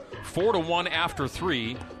 2, 4-1 after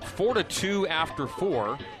 3, 4-2 after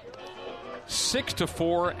 4,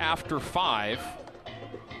 6-4 after 5.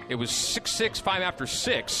 It was 6-5 after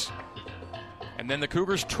 6. And then the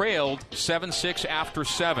Cougars trailed 7-6 after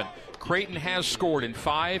 7. Creighton has scored in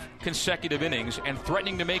 5 consecutive innings and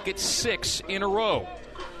threatening to make it 6 in a row.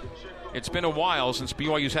 It's been a while since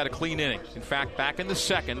BYU's had a clean inning. In fact, back in the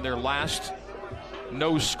 2nd, their last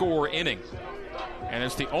no-score inning. And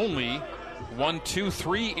it's the only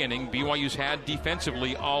 1-2-3 inning BYU's had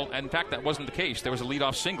defensively all. In fact, that wasn't the case. There was a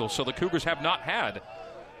leadoff single. So the Cougars have not had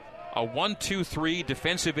a 1-2-3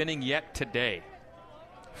 defensive inning yet today.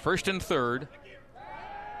 1st and 3rd.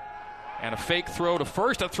 And a fake throw to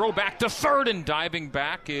first, a throw back to 3rd, and diving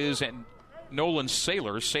back is Nolan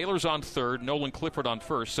Sailors. Sailors on 3rd, Nolan Clifford on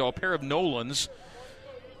 1st. So a pair of Nolans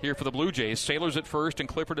here for the Blue Jays. Sailors at 1st and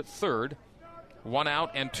Clifford at 3rd. 1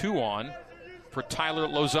 out and 2 on for Tyler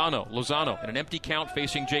Lozano. Lozano in an empty count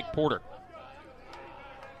facing Jake Porter.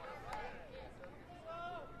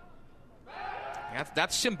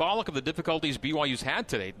 That's symbolic of the difficulties BYU's had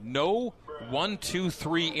today. No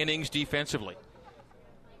 1-2-3 innings defensively.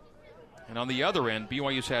 And on the other end,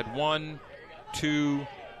 BYU's had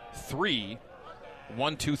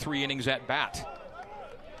 1-2-3 innings at bat.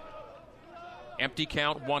 Empty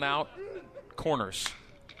count, 1 out, corners.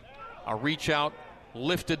 A reach out,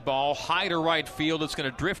 lifted ball, high to right field. It's going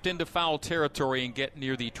to drift into foul territory and get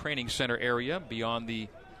near the training center area beyond the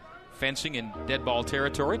fencing in dead ball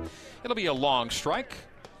territory. It'll be a long strike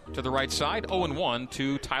to the right side. 0-1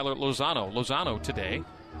 to Tyler Lozano. Lozano today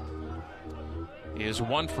is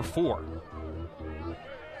 1 for 4.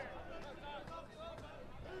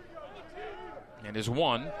 And his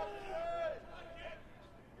 1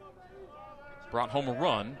 brought home a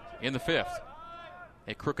run in the 5th.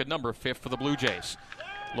 A crooked number, 5th for the Blue Jays.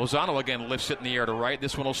 Lozano again lifts it in the air to right.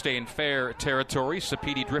 This one will stay in fair territory.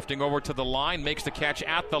 Sapiti drifting over to the line, makes the catch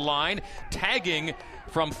at the line. Tagging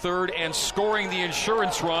from 3rd and scoring the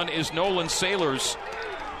insurance run is Nolan Sailors.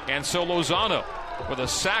 And so Lozano with a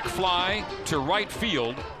sac fly to right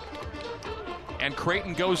field. And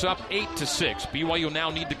Creighton goes up 8-6. BYU now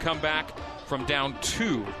need to come back from down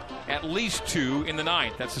 2, at least 2 in the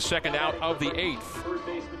 9th. That's the 2nd out of the 8th.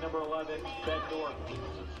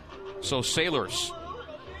 So Sailors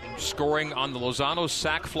scoring on the Lozano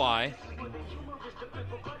sac fly.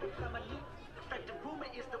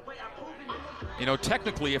 You know,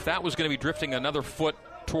 technically, if that was going to be drifting another foot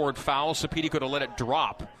toward foul, Sapedi could have let it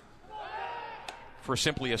drop for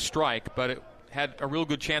simply a strike, but it had a real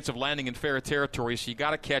good chance of landing in fair territory, so you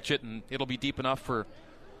got to catch it, and it'll be deep enough for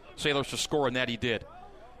Sailors to score, and that he did.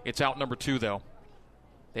 It's out number 2, though.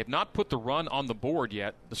 They've not put the run on the board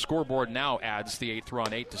yet. The scoreboard now adds the 8th run,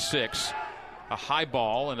 8-6. A high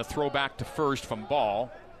ball and a throwback to first from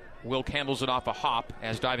Ball. Wilk handles it off a hop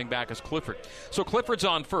as diving back is Clifford. So Clifford's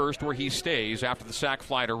on first where he stays after the sac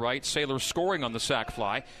fly to right. Sailors scoring on the sac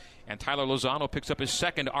fly. And Tyler Lozano picks up his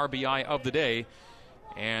second RBI of the day.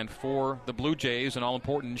 And for the Blue Jays, an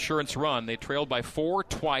all-important insurance run. They trailed by 4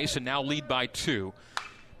 twice and now lead by 2.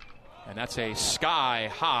 And that's a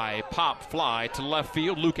sky-high pop fly to left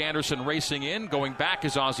field. Luke Anderson racing in. Going back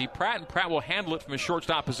is Ozzie Pratt, and Pratt will handle it from his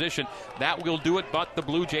shortstop position. That will do it, but the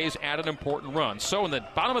Blue Jays add an important run. So in the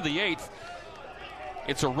bottom of the 8th,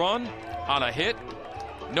 it's a run on a hit,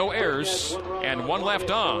 no errors, and 1 left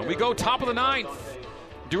on. We go top of the 9th.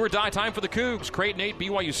 Do or die time for the Cougs. Creighton 8,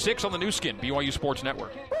 BYU 6 on the new skin, BYU Sports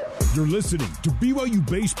Network. You're listening to BYU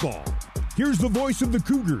Baseball. Here's the voice of the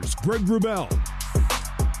Cougars, Greg Wrubell.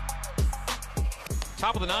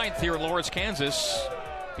 Top of the 9th here in Lawrence, Kansas.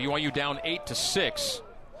 BYU down 8-6.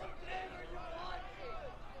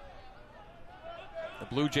 The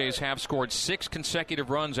Blue Jays have scored 6 consecutive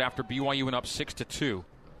runs after BYU went up 6-2.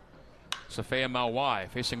 Safea Mawai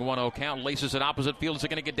facing 1-0 count, laces it opposite field. Is it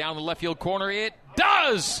going to get down the left field corner? It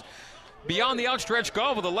does! Beyond the outstretched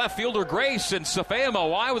glove of the left fielder Grace, and Safea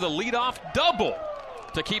Mawai with a leadoff double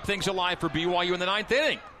to keep things alive for BYU in the 9th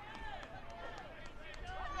inning.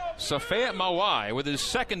 Safea Mawai with his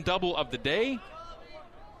second double of the day.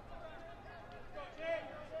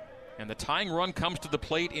 And the tying run comes to the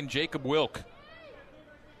plate in Jacob Wilk.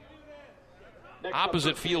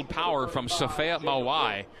 Opposite field power from Safea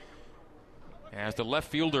Mawai as the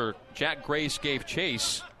left fielder Jack Grace gave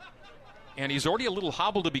chase. And he's already a little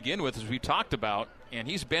hobbled to begin with, as we talked about. And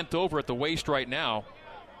he's bent over at the waist right now.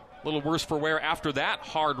 A little worse for wear after that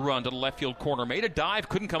hard run to the left field corner. Made a dive,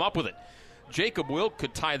 couldn't come up with it. Jacob Wilk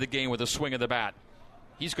could tie the game with a swing of the bat.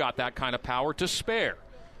 He's got that kind of power to spare.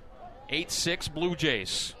 8-6 Blue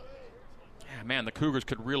Jays. Yeah, man, the Cougars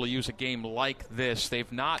could really use a game like this.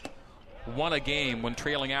 They've not won a game when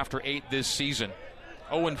trailing after 8 this season.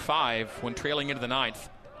 0-5 when trailing into the 9th.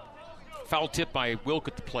 Foul tip by Wilk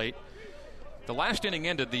at the plate. The last inning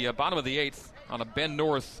ended the bottom of the 8th on a Ben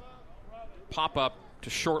North pop-up to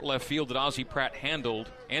short left field that Ozzie Pratt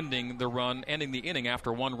handled, ending the inning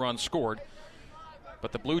after 1 run scored.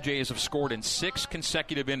 But the Blue Jays have scored in 6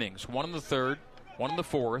 consecutive innings. 1 in the 3rd, 1 in the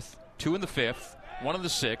 4th, 2 in the 5th, 1 in the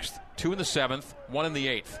 6th, 2 in the 7th, 1 in the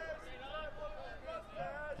 8th.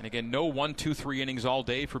 And again, no 1, 2, 3 innings all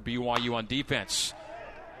day for BYU on defense.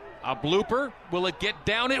 A blooper. Will it get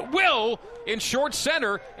down? It will in short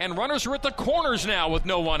center, and runners are at the corners now with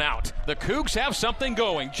no one out. The Cougs have something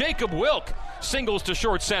going. Jacob Wilk singles to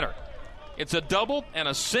short center. It's a double and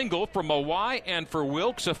a single for Mawai, and for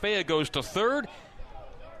Wilk, Safea goes to 3rd.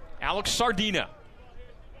 Alex Sardina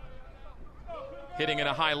hitting in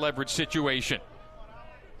a high leverage situation.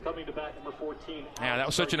 Coming to bat, number 14. Yeah, that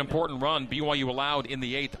was such an important run BYU allowed in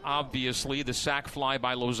the 8th, obviously. The sac fly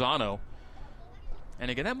by Lozano.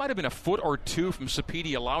 And again, that might have been a foot or 2 from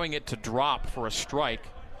Sapedi, allowing it to drop for a strike.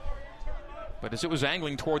 But as it was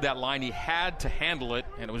angling toward that line, he had to handle it,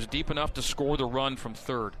 and it was deep enough to score the run from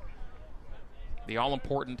 3rd. The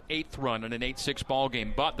all-important 8th run in an 8-6 ball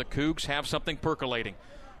game. But the Cougs have something percolating.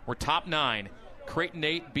 We're top 9. Creighton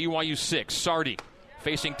 8, BYU 6. Sardi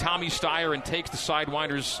facing Tommy Steyer and takes the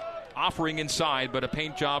sidewinders offering inside, but a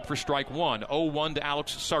paint job for strike 1. 0-1 to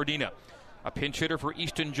Alex Sardina. A pinch hitter for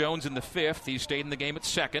Easton Jones in the 5th. He stayed in the game at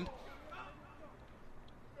 2nd.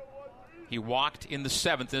 He walked in the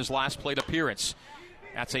 7th in his last plate appearance.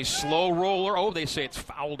 That's a slow roller. Oh, they say it's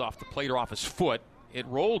fouled off the plate or off his foot. It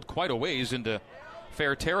rolled quite a ways into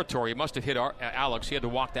fair territory. It must have hit Alex. He had to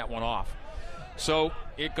walk that one off. So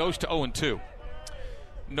it goes to 0-2.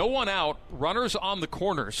 No one out. Runners on the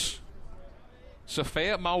corners.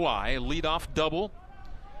 Safea Mawai, leadoff double.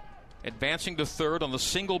 Advancing to 3rd on the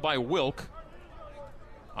single by Wilk.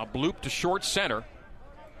 A bloop to short center.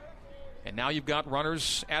 And now you've got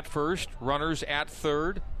runners at 1st, runners at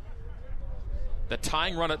 3rd. The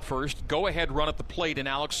tying run at 1st, go-ahead run at the plate in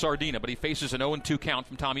Alex Sardina, but he faces an 0-2 count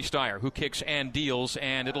from Tommy Steyer, who kicks and deals,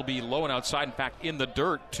 and it'll be low and outside, in fact, in the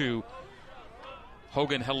dirt to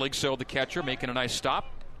Hogan Heligso, the catcher, making a nice stop.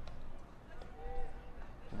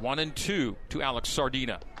 1-2 to Alex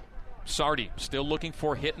Sardina. Sardi still looking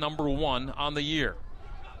for hit number 1 on the year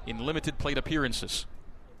in limited plate appearances.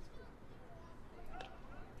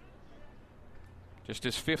 Just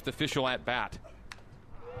his 5th official at bat.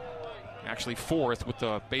 Actually 4th with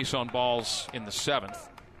the base on balls in the 7th.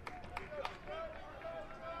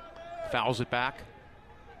 Fouls it back.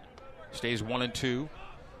 Stays 1-2.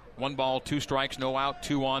 1 ball, 2 strikes, no out,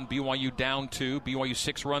 2 on. BYU down 2. BYU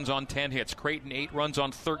 6 runs on 10 hits. Creighton 8 runs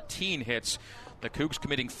on 13 hits. The Cougs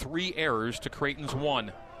committing 3 errors to Creighton's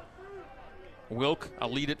 1. Wilk a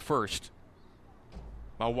lead at first.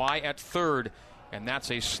 Mawai at third. And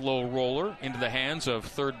that's a slow roller into the hands of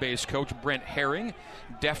third base coach Brent Herring.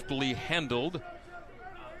 Deftly handled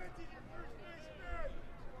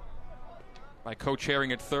by Coach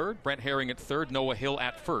Herring at third. Brent Herring at third. Noah Hill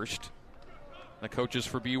at first. The coaches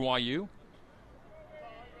for BYU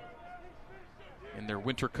in their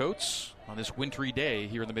winter coats on this wintry day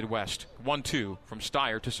here in the Midwest. 1-2 from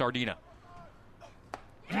Steyer to Sardina.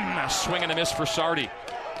 A swing and a miss for Sardi.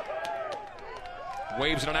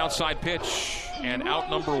 Waves at an outside pitch and out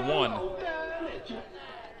number 1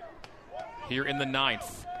 here in the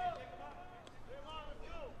 9th.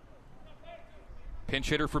 Pinch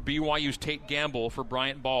hitter for BYU's Tate Gamble for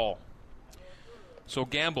Bryant Ball. So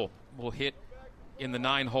Gamble will hit in the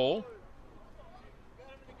 9 hole.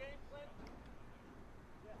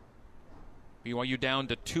 BYU down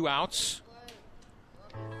to 2 outs.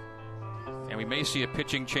 And we may see a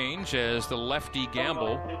pitching change as the lefty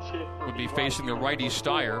Gamble would be facing the righty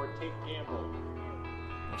Steyer.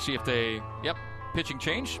 Let's see if they, pitching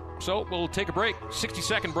change. So we'll take a break.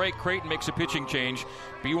 60-second break. Creighton makes a pitching change.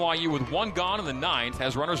 BYU with 1 gone in the 9th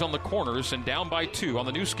has runners on the corners and down by 2 on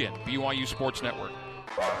the new skin, BYU Sports Network.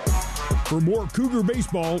 For more Cougar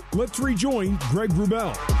baseball, let's rejoin Greg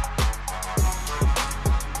Wrubell.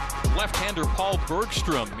 Left-hander Paul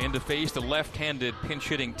Bergstrom in to face the left-handed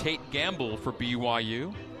pinch-hitting Tate Gamble for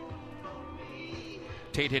BYU.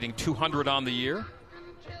 Tate hitting 200 on the year.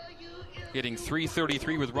 Hitting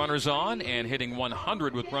 .333 with runners on and hitting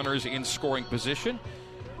 100 with runners in scoring position.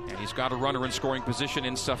 And he's got a runner in scoring position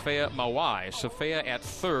in Safea Mawai. Safea at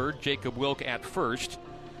third, Jacob Wilk at first.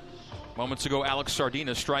 Moments ago, Alex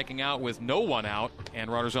Sardina striking out with no one out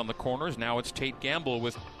and runners on the corners. Now it's Tate Gamble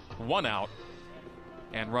with 1 out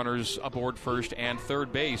and runners aboard first and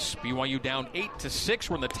third base. BYU down 8-6.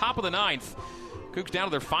 We're in the top of the 9th. Cougs down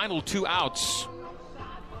to their final 2 outs.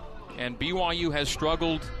 And BYU has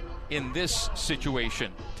struggled in this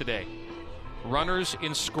situation today. Runners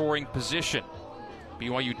in scoring position.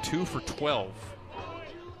 BYU 2 for 12.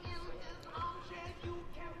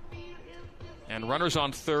 And runners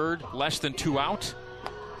on third, less than 2 out.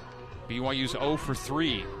 BYU's 0 for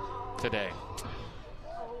 3 today.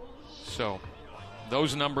 So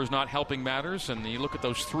those numbers not helping matters. And you look at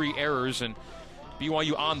those 3 errors, and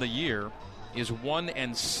BYU on the year is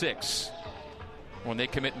 1-6 when they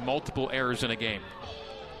commit multiple errors in a game.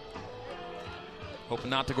 Hoping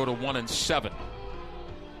not to go to 1-7.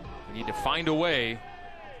 We need to find a way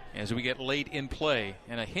as we get late in play.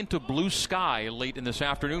 And a hint of blue sky late in this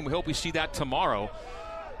afternoon. We hope we see that tomorrow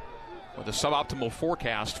with a suboptimal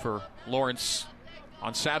forecast for Lawrence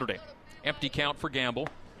on Saturday. Empty count for Gamble.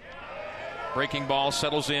 Breaking ball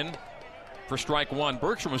settles in for strike 1.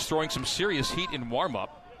 Bergstrom was throwing some serious heat in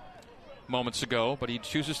warm-up moments ago, but he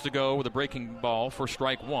chooses to go with a breaking ball for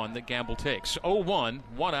strike 1 that Gamble takes. 0-1,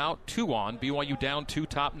 1 out, 2 on. BYU down 2,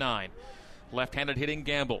 top 9. Left-handed hitting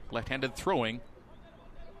Gamble. Left-handed throwing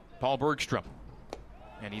Paul Bergstrom.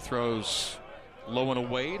 And he throws low and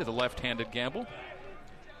away to the left-handed Gamble.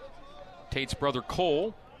 Tate's brother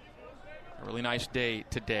Cole. A really nice day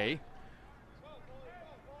today.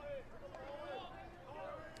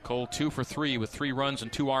 Cole 2 for 3 with 3 runs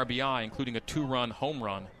and 2 RBI, including a 2-run home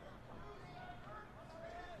run.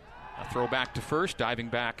 A throw back to first, diving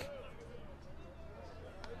back.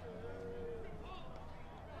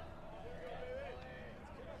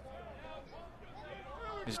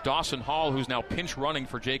 Is Dawson Hall, who's now pinch running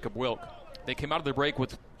for Jacob Wilk. They came out of the break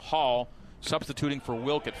with Hall substituting for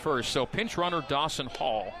Wilk at first. So pinch runner Dawson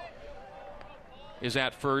Hall is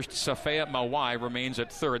at first. Safea Mawai remains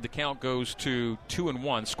at third. The count goes to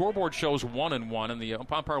 2-1. Scoreboard shows 1-1, and the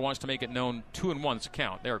umpire wants to make it known 2-1 is the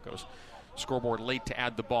count. There it goes. Scoreboard late to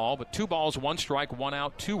add the ball, but 2 balls, 1 strike, 1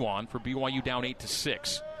 out, 2 on for BYU down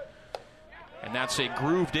 8-6. And that's a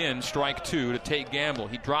grooved in strike 2 to Tate Gamble.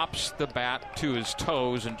 He drops the bat to his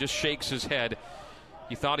toes and just shakes his head.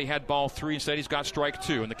 He thought he had ball 3. Instead, he's got strike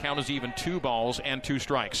 2, and the count is even 2 balls and 2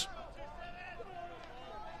 strikes.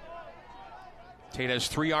 Tate has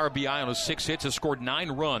 3 RBI on his 6 hits, has scored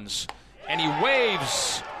 9 runs. And he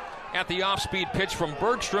waves at the off-speed pitch from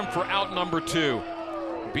Bergstrom for out number 2.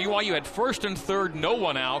 BYU had first and third, no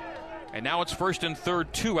one out. And now it's first and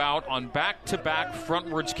third, 2 out on back-to-back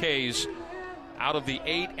frontwards Ks. out of the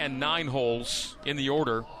 8 and 9 holes in the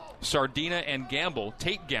order. Sardina and Gamble,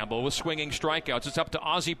 Tate Gamble, with swinging strikeouts. It's up to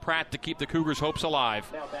Ozzie Pratt to keep the Cougars' hopes alive.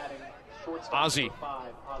 Ozzie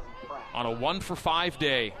on a 1-for-5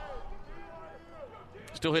 day.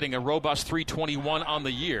 Still hitting a robust .321 on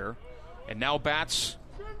the year. And now bats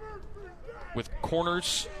with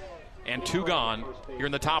corners and 2 gone here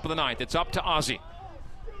in the top of the 9th. It's up to Ozzie.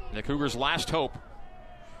 And the Cougars' last hope.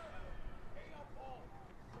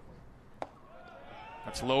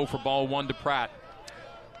 That's low for ball 1 to Pratt.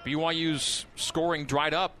 BYU's scoring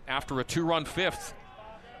dried up after a 2-run 5th.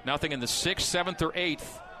 Nothing in the 6th, 7th, or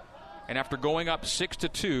 8th. And after going up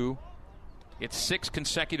 6-2, it's 6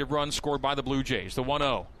 consecutive runs scored by the Blue Jays. The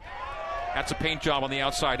 1-0. That's a paint job on the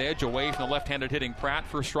outside edge, away from the left-handed hitting Pratt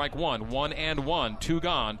for strike 1. 1-1, 2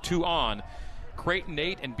 gone, 2 on. Creighton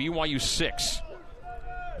 8 and BYU 6.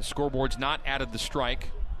 The scoreboard's not added the strike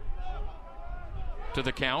to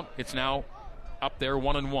the count. It's now up there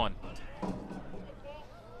 1-1.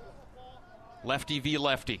 Lefty v.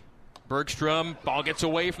 lefty. Bergstrom, ball gets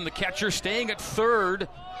away from the catcher. Staying at third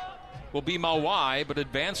will be Mawai, but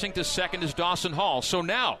advancing to second is Dawson Hall. So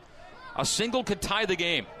now, a single could tie the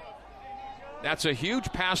game. That's a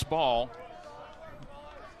huge pass ball.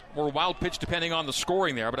 Or wild pitch depending on the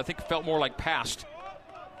scoring there, but I think it felt more like passed.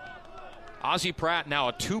 Ozzie Pratt now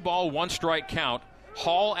a 2-ball, 1-strike count.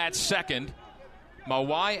 Hall at second.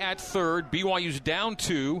 Mawai at third. BYU's down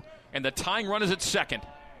 2, and the tying run is at second.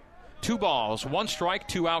 2 balls, 1 strike,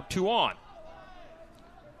 2 out, 2 on.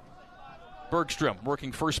 Bergstrom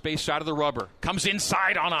working first base side of the rubber. Comes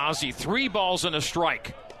inside on Ozzie. 3 balls and a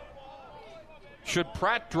strike. Should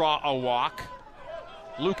Pratt draw a walk,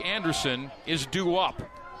 Luke Anderson is due up.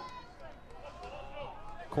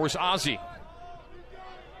 Of course, Ozzie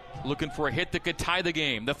looking for a hit that could tie the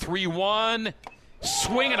game. The 3-1,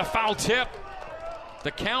 swing and a foul tip. The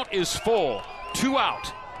count is full. 2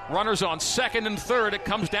 out. Runners on second and third. It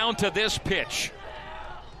comes down to this pitch.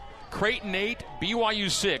 Creighton 8, BYU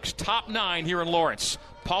 6. Top 9 here in Lawrence.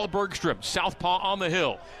 Paul Bergstrom, southpaw on the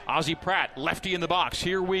hill. Ozzie Pratt, lefty in the box.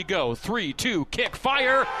 Here we go. 3-2, kick,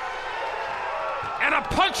 fire. And a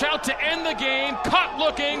punch out to end the game. Caught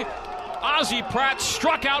looking. Ozzie Pratt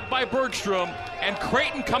struck out by Bergstrom. And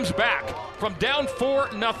Creighton comes back from down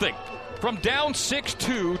 4-0. From down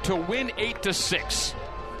 6-2 to win 8-6.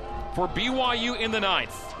 For BYU in the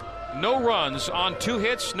 9th. No runs on 2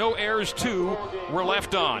 hits, no errors, 2 were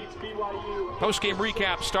left on. Post-game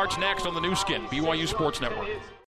recap starts next on the new skin, BYU Sports Network.